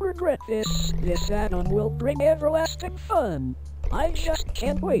cold. regret this. This add-on will bring everlasting fun. I just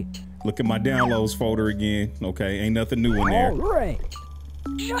can't wait. Look at my downloads folder again. Okay, ain't nothing new in there. Alright.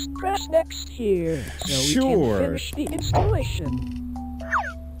 Just press next here so Sure. we can finish the installation.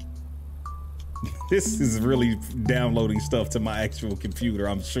 This is really downloading stuff to my actual computer,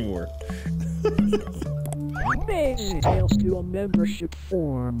 I'm sure. Amazing details to a membership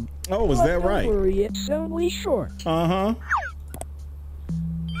form. Oh, is But that don't right? worry, it's only short. Uh-huh.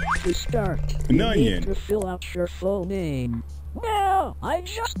 To start, you Nunion. need to fill out your full name. Now, I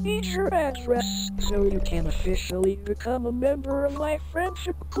just need your address so you can officially become a member of my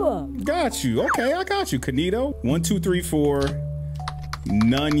friendship club. Got you. Okay, I got you, Kinito. 1234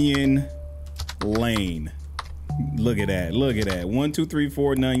 Nunion Lane. Look at that. Look at that.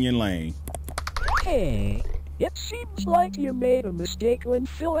 1234 Nunion Lane. Hey, it seems like you made a mistake when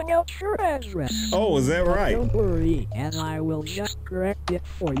filling out your address. Oh, is that right? Don't worry, as I will just correct it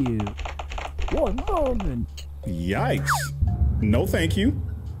for you. One moment. Yikes. No, thank you.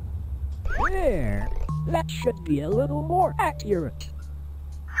 There. That should be a little more accurate.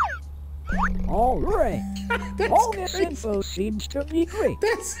 Alright. All this info seems to be great.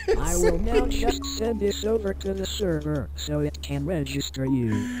 I will now just send this over to the server so it can register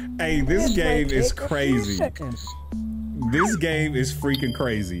you. Hey, this game might is take a few crazy. seconds. This game is freaking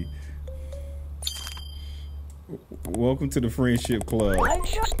crazy. Welcome to the Friendship Club. I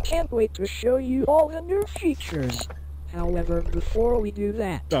just can't wait to show you all the new features. However, before we do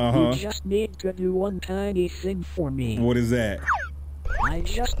that, you just need to do one tiny thing for me. What is that? I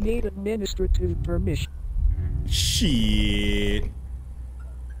just need administrative permission. Shit.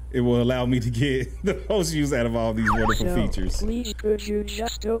 It will allow me to get the most use out of all these wonderful features. Please could you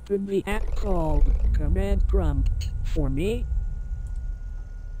just open the app called Command Prompt for me?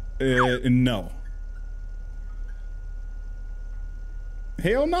 No.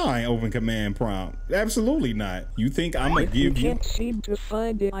 Hell no, I ain't open command prompt. Absolutely not. You think I'm gonna If give you you... can't seem to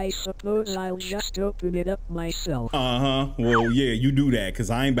find it, I suppose I'll just open it up myself. Well, yeah, you do that, because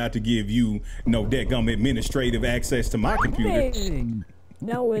I ain't about to give you no dadgum administrative access to my computer. Amazing.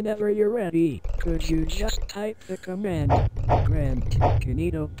 Now whenever you're ready, could you just type the command grant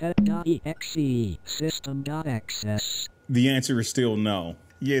KinitoPET.exe system.access. The answer is still no.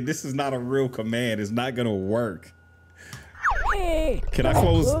 Yeah, this is not a real command. It's not gonna work. Hey, Can I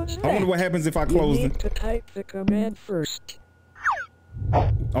close? that. I wonder what happens if I close You need to type the command first.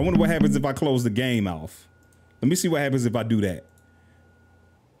 I wonder what happens if I close the game off. Let me see what happens if I do that.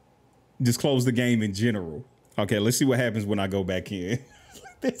 Just close the game in general. Okay, let's see what happens when I go back in.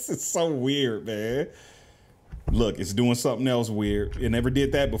 This is so weird, man. Look, it's doing something else weird. It never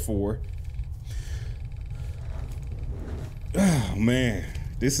did that before. Oh, man.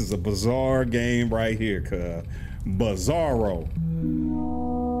 This is a bizarre game right here, cuz. Bizarro.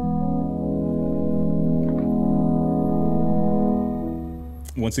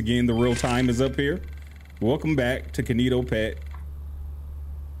 Once again, the real time is up here. Welcome back to KinitoPET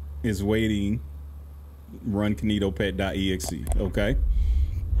is waiting. Run KinitoPET.exe. Okay.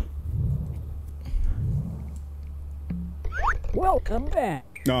 Welcome back.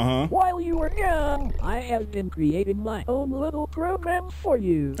 While you were gone, I have been creating my own little program for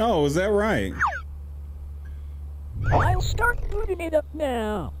you. Oh, is that right? I'll start booting it up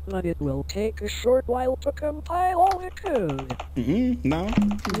now, but it will take a short while to compile all the code. No,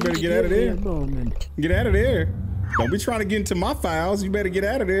 you better get out of there. Get out of there. Don't be trying to get into my files. You better get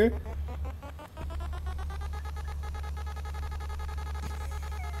out of there.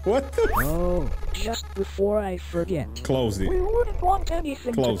 What the? Oh, just before I forget. Close it. We wouldn't want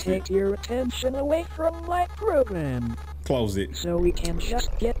anything Close to take your attention away from my program. Close it. So we can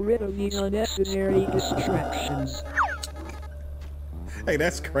just get rid of these unnecessary distractions. Hey,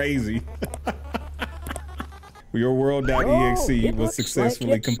 that's crazy. Your world.exe was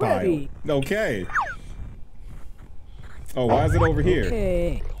successfully compiled. Ready. Okay. Oh, why is it over here?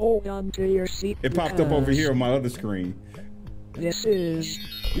 Okay, hold on to your seat. It popped up over here on my other screen. This is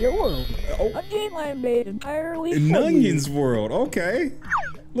your world. A game I made entirely for Nunion's World. Okay.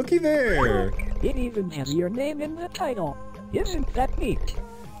 Looky there. It even has your name in the title. Isn't that neat?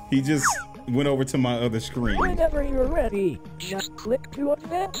 He just went over to my other screen. Whenever you're ready, just click to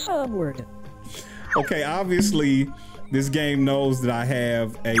advance onward. Okay, obviously, this game knows that I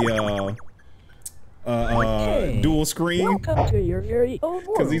have a dual screen. Welcome to your very own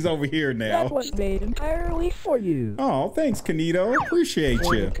world. Because he's over here now. That was made entirely for you. Oh, thanks, Kinito. Appreciate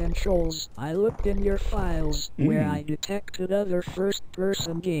for you. The controls, I looked in your files where I detected other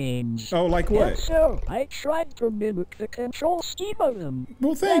first-person games. Oh, like what? And so I tried to mimic the control scheme of them.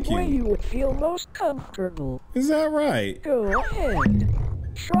 Well, thank you. That way you would feel most comfortable. Is that right? Go ahead.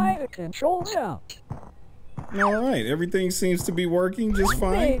 Try the controls out. All right, everything seems to be working just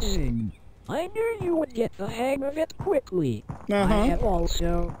fine. Amazing. I knew you would get the hang of it quickly. I have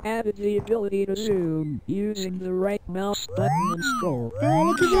also added the ability to zoom using the right mouse button and scroll. Oh,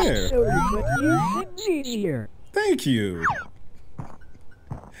 look at there. So you could use things easier. Thank you.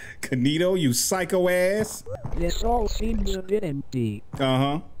 Kinito, you psycho ass. This all seems a bit empty.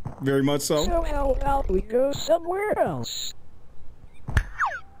 Very much so. So how about we go somewhere else?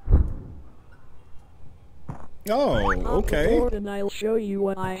 Oh, okay. And I'll show you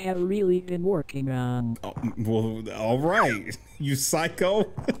what I have really been working on. Oh, well, all right. You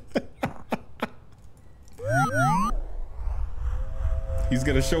psycho. He's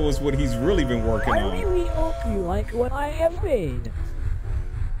gonna show us what he's really been working on. I really hope you like what I have made.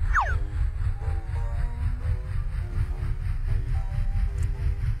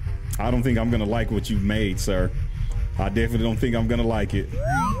 I don't think I'm gonna like what you've made, sir. I definitely don't think I'm gonna like it.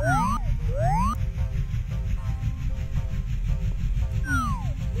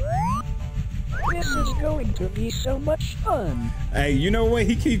 This is going to be so much fun. Hey, you know what?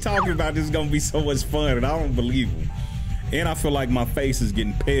 He keep talking about this is gonna be so much fun, and I don't believe him. And I feel like my face is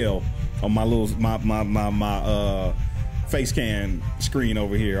getting pale on my little face cam screen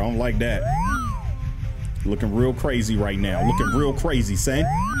over here. I don't like that. Looking real crazy right now. Looking real crazy, son.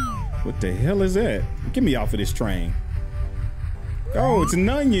 What the hell is that? Get me off of this train. Oh, it's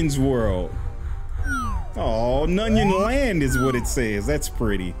Nunion's World. Oh, Nunion Land is what it says. That's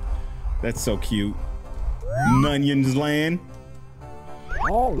pretty. That's so cute. Nunion's Land.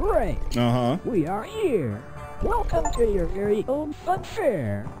 All right. We are here. Welcome to your very own fun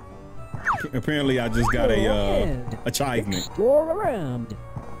fair. Apparently, I just got a achievement. Explore around.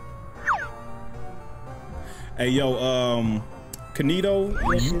 Hey, yo,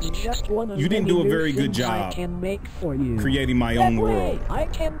 Kinito, you didn't do a very good job I can make for you. Creating my own world. I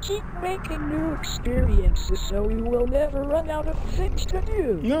can keep making new experiences so we will never run out of things to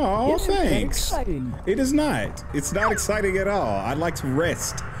do. No, thanks. Exciting? It is not. It's not exciting at all. I'd like to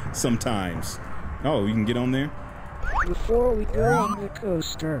rest sometimes. Oh, you can get on there? Before we go on the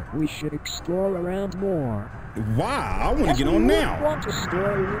coaster, we should explore around more. Wow, I want to get on now. I want to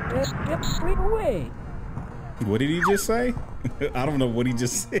store the best bit straight away. What did he just say? I don't know what he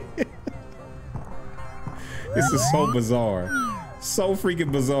just said. This is so bizarre. So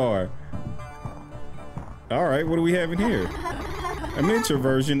freaking bizarre. All right, what do we have in here? A miniature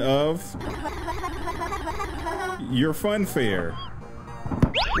version of your fun fair.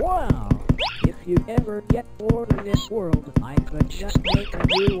 Wow. If you ever get bored of this world, I could just make a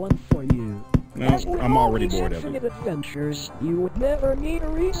new one for you. No, I'm already bored of it. Adventures, you would never need a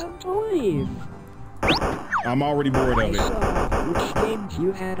reason to leave. I'm already bored of it. I saw which games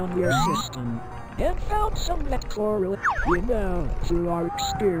you had on your system, and found some that correlate. You know, through our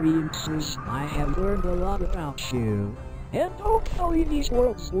experiences, I have learned a lot about you. And hopefully these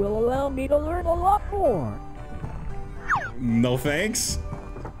worlds will allow me to learn a lot more. No thanks.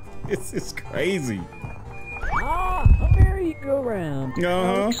 It's crazy. Ah, a merry-go-round.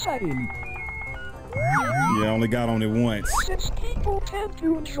 How exciting. Yeah, I only got on it once. Since people tend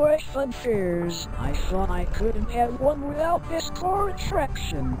to enjoy fun fairs, I thought I couldn't have one without this core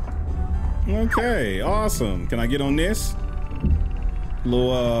attraction. Okay, awesome. Can I get on this?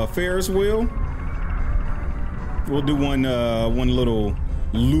 Little Ferris wheel. We'll do one little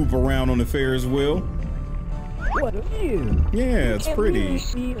loop around on the Ferris wheel. What a view! Yeah, it's pretty. You can really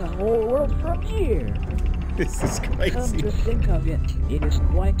see the whole world from here. This is crazy. Come to think of it, it is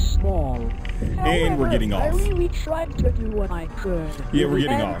quite small. However, And we're getting off. I really tried to do what I could. Yeah, we're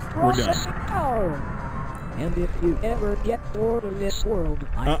getting And off. We're done. processing power. And if you ever get bored of this world,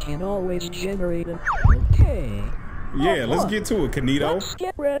 I can always generate an... Okay. Yeah, let's get to it, Kinito. Let's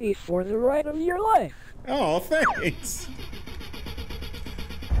get ready for the ride of your life. Oh, thanks.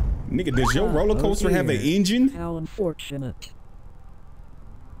 Nigga, does your roller coaster have an engine? How unfortunate.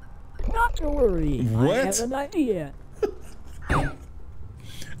 Not to worry. What? I have an idea.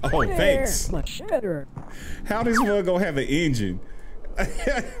 Oh, thanks. Much better. How does one go have an engine?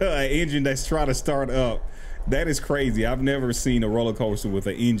 An engine that's trying to start up. That is crazy. I've never seen a roller coaster with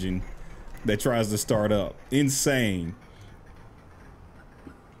an engine that tries to start up. Insane.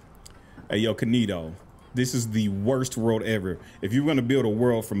 Hey, yo, Kinito, this is the worst world ever. If you're gonna build a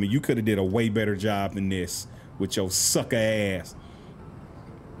world for me, you could have did a way better job than this with your sucker ass.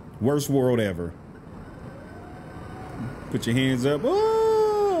 Worst world ever. Put your hands up.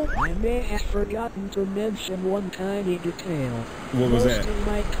 Oh! I may have forgotten to mention one tiny detail. What was that? Most of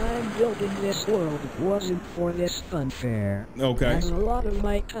my time building this world wasn't for this funfair. Okay. As a lot of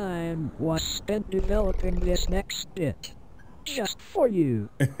my time was spent developing this next bit. Just for you.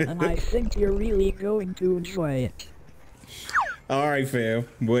 And I think you're really going to enjoy it. All right, fam.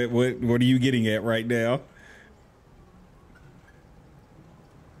 What are you getting at right now?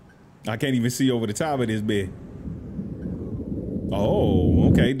 I can't even see over the top of this bit. Oh,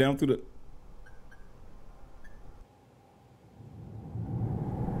 okay, down through the...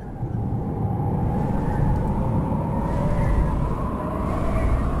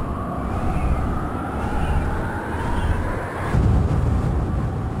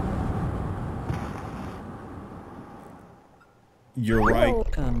 You're right.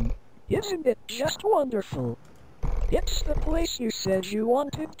 Welcome. Isn't it just wonderful? It's the place you said you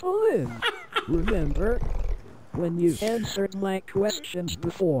wanted to live. Remember? When you answered my questions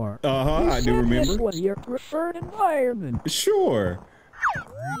before. I do remember. This was your preferred environment. Sure.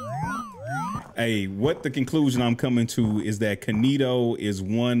 Hey, what the conclusion I'm coming to is that Kinito is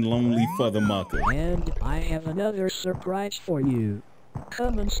one lonely mother. And I have another surprise for you.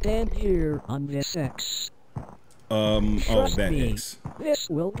 Come and stand here on this X. Trust that me, X. This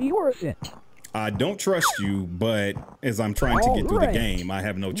will be worth it. I don't trust you, but as I'm trying to get through the game, I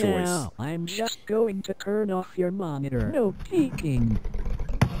have no choice. Now, I'm just going to turn off your monitor. No peeking.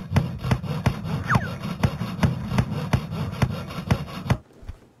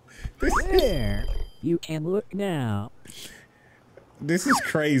 There. You can look now. This is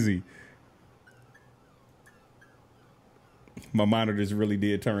crazy. My monitor just really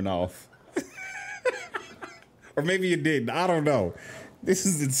did turn off. Or maybe it didn't. I don't know. This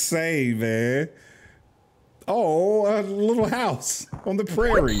is insane, man. Oh, a little house on the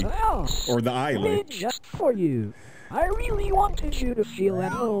prairie. Or the island. Made just for you. I really wanted you to feel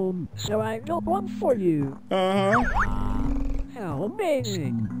at home, so I built one for you. How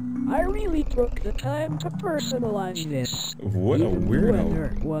amazing. I really took the time to personalize this. What a weirdo. Whether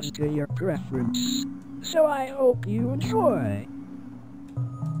it was to your preference. So I hope you enjoy.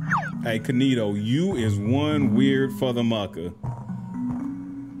 Hey, Kinito, you is one weird mucker.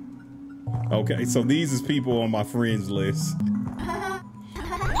 Okay, so these is people on my friends list.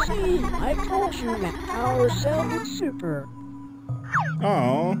 See, I told you that power sounded super.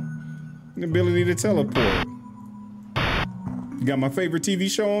 Oh, the ability to teleport. You got my favorite TV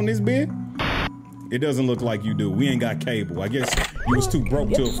show on this bit? It doesn't look like you do. We ain't got cable. I guess you was too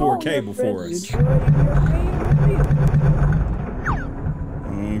broke to afford cable for us.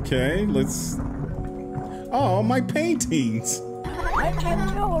 Okay, let's... Oh, my paintings. I can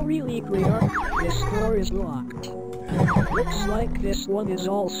tell a really great art. This door is locked. Looks like this one is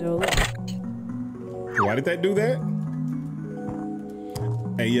also locked. Why did that do that?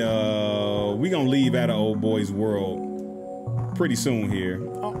 Hey, we gonna leave out of old boy's world pretty soon here.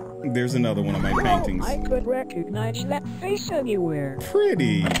 Oh, there's another one of my paintings. I could recognize that face anywhere.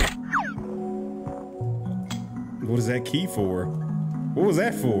 Pretty. What is that key for? What was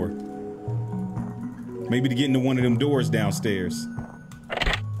that for? Maybe to get into one of them doors downstairs.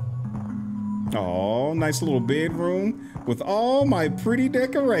 Oh, nice little bedroom with all my pretty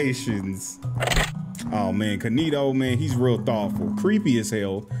decorations. Oh man, Kinito, man, he's real thoughtful. Creepy as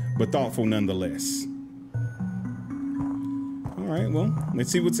hell, but thoughtful nonetheless. All right, well,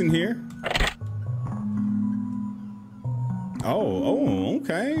 let's see what's in here. Oh,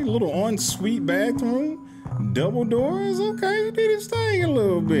 okay. A little ensuite bathroom. Double doors. Okay, you did his thing a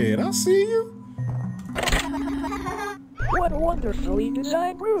little bit. I see you. What a wonderfully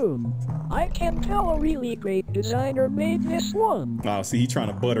designed room. I can tell a really great designer made this one. Oh, see, he's trying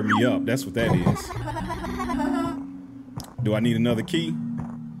to butter me up. That's what that is. Do I need another key?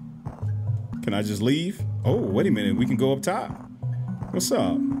 Can I just leave? Oh, wait a minute. We can go up top. What's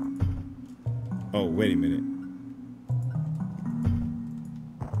up? Oh, wait a minute.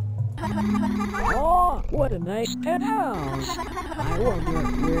 Oh, what a nice penthouse. I wonder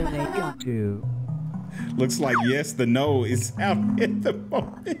where they got to. Looks like yes, the no is out at the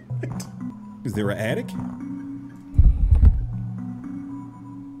moment. Is there an attic?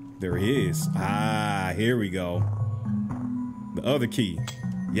 There is. Ah, here we go. The other key.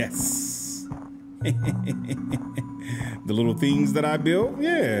 Yes. The little things that I built.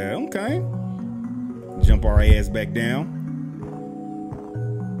 Yeah, okay. Jump our ass back down.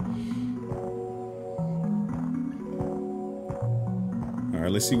 All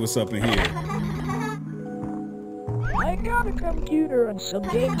right, let's see what's up in here. I got a computer and some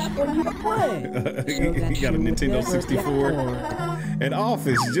games for you to play. You got a Nintendo 64. An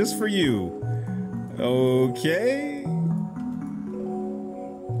office just for you. Okay.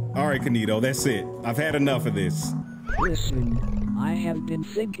 All right, Kinito, that's it. I've had enough of this. Listen, I have been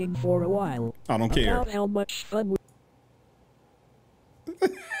thinking for a while. I don't care. About how much fun we...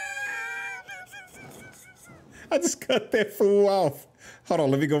 I just cut that fool off. Hold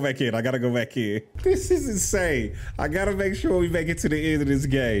on, let me go back in. I gotta go back in. This is insane. I gotta make sure we make it to the end of this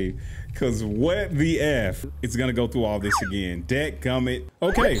game. Cause what the F? It's gonna go through all this again. Dadgummit.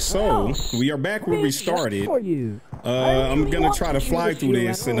 Okay, so we are back where we started. I'm gonna try to fly through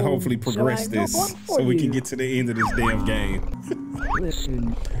this and hopefully progress this so we can get to the end of this damn game.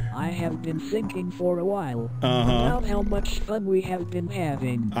 Listen, I have been thinking for a while about how much fun we have been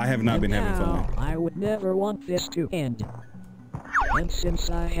having. I have not been having fun. I would never want this to end. And since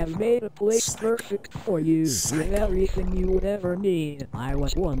I have made a place perfect for you with everything you would ever need, I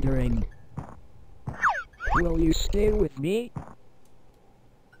was wondering, will you stay with me?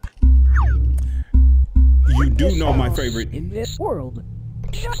 You do know my favorite. In this world,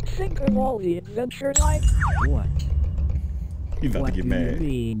 just think of all the adventures I've... What? He's about to get mad. What do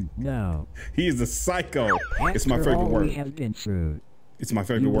you mean, no? He is a psycho. It's my After favorite all word. we have been through, It's my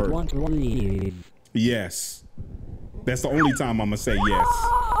favorite you would word. want to leave. Yes. That's the only time I'm gonna say yes.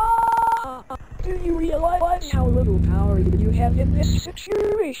 Do you realize how little power you have in this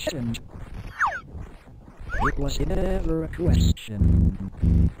situation? It was never a question.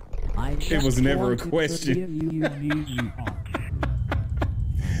 It was never a question.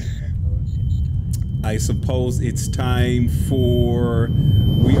 I suppose it's time for...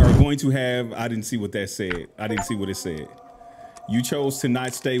 We are going to have... I didn't see what that said. I didn't see what it said. You chose to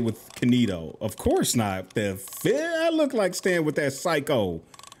not stay with Kinito. Of course not. I look like staying with that psycho.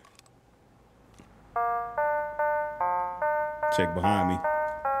 Check behind me.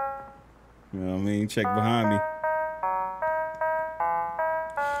 You know what I mean? Check behind me.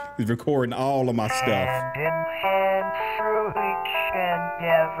 He's recording all of my stuff. Hand in hand through each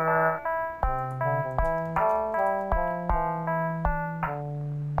endeavor.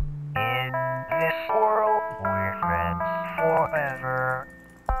 In this world, we're friends forever.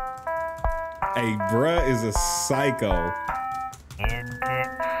 Hey, bruh is a psycho. In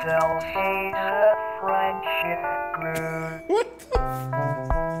Pixel, he's a friendship glue. What the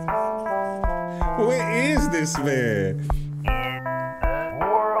Where is this man? In the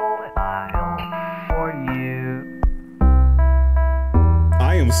world, I'll for you.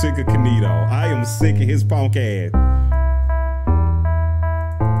 I am sick of Kinito. I am sick of his punk ass.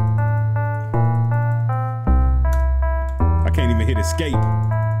 I can't even hit escape.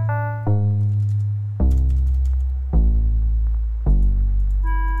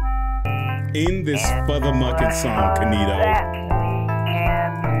 In this further-mucking song, Kinito. That we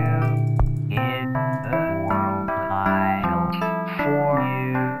can do in the world, I'll for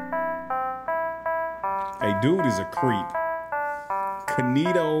you. Hey, dude is a creep.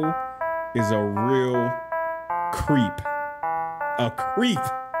 Kinito is a real creep. A creep.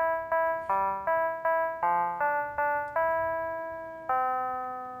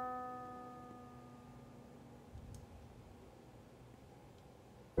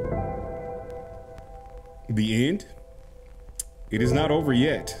 The end? It is not over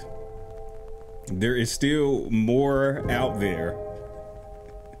yet. There is still more out there.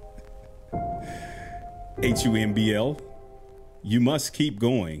 HUMBL, you must keep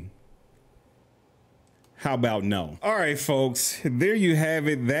going. How about no? All right, folks, there you have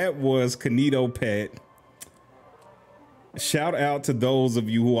it. That was KinitoPET. Shout out to those of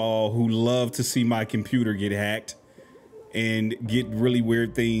you who love to see my computer get hacked and get really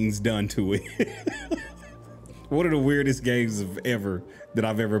weird things done to it. One of the weirdest games that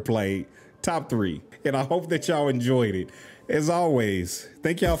I've ever played. Top 3. And I hope that y'all enjoyed it. As always,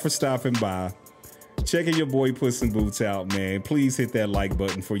 thank y'all for stopping by. checking your boy Puss in Boots out, man. Please hit that like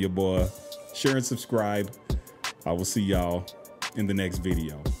button for your boy. Share and subscribe. I will see y'all in the next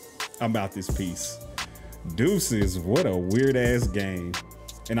video. I'm out this piece. Deuces, what a weird ass game.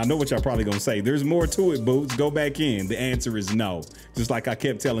 And I know what y'all probably gonna say. There's more to it, Boots. Go back in. The answer is no. Just like I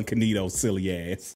kept telling Kinito, silly ass.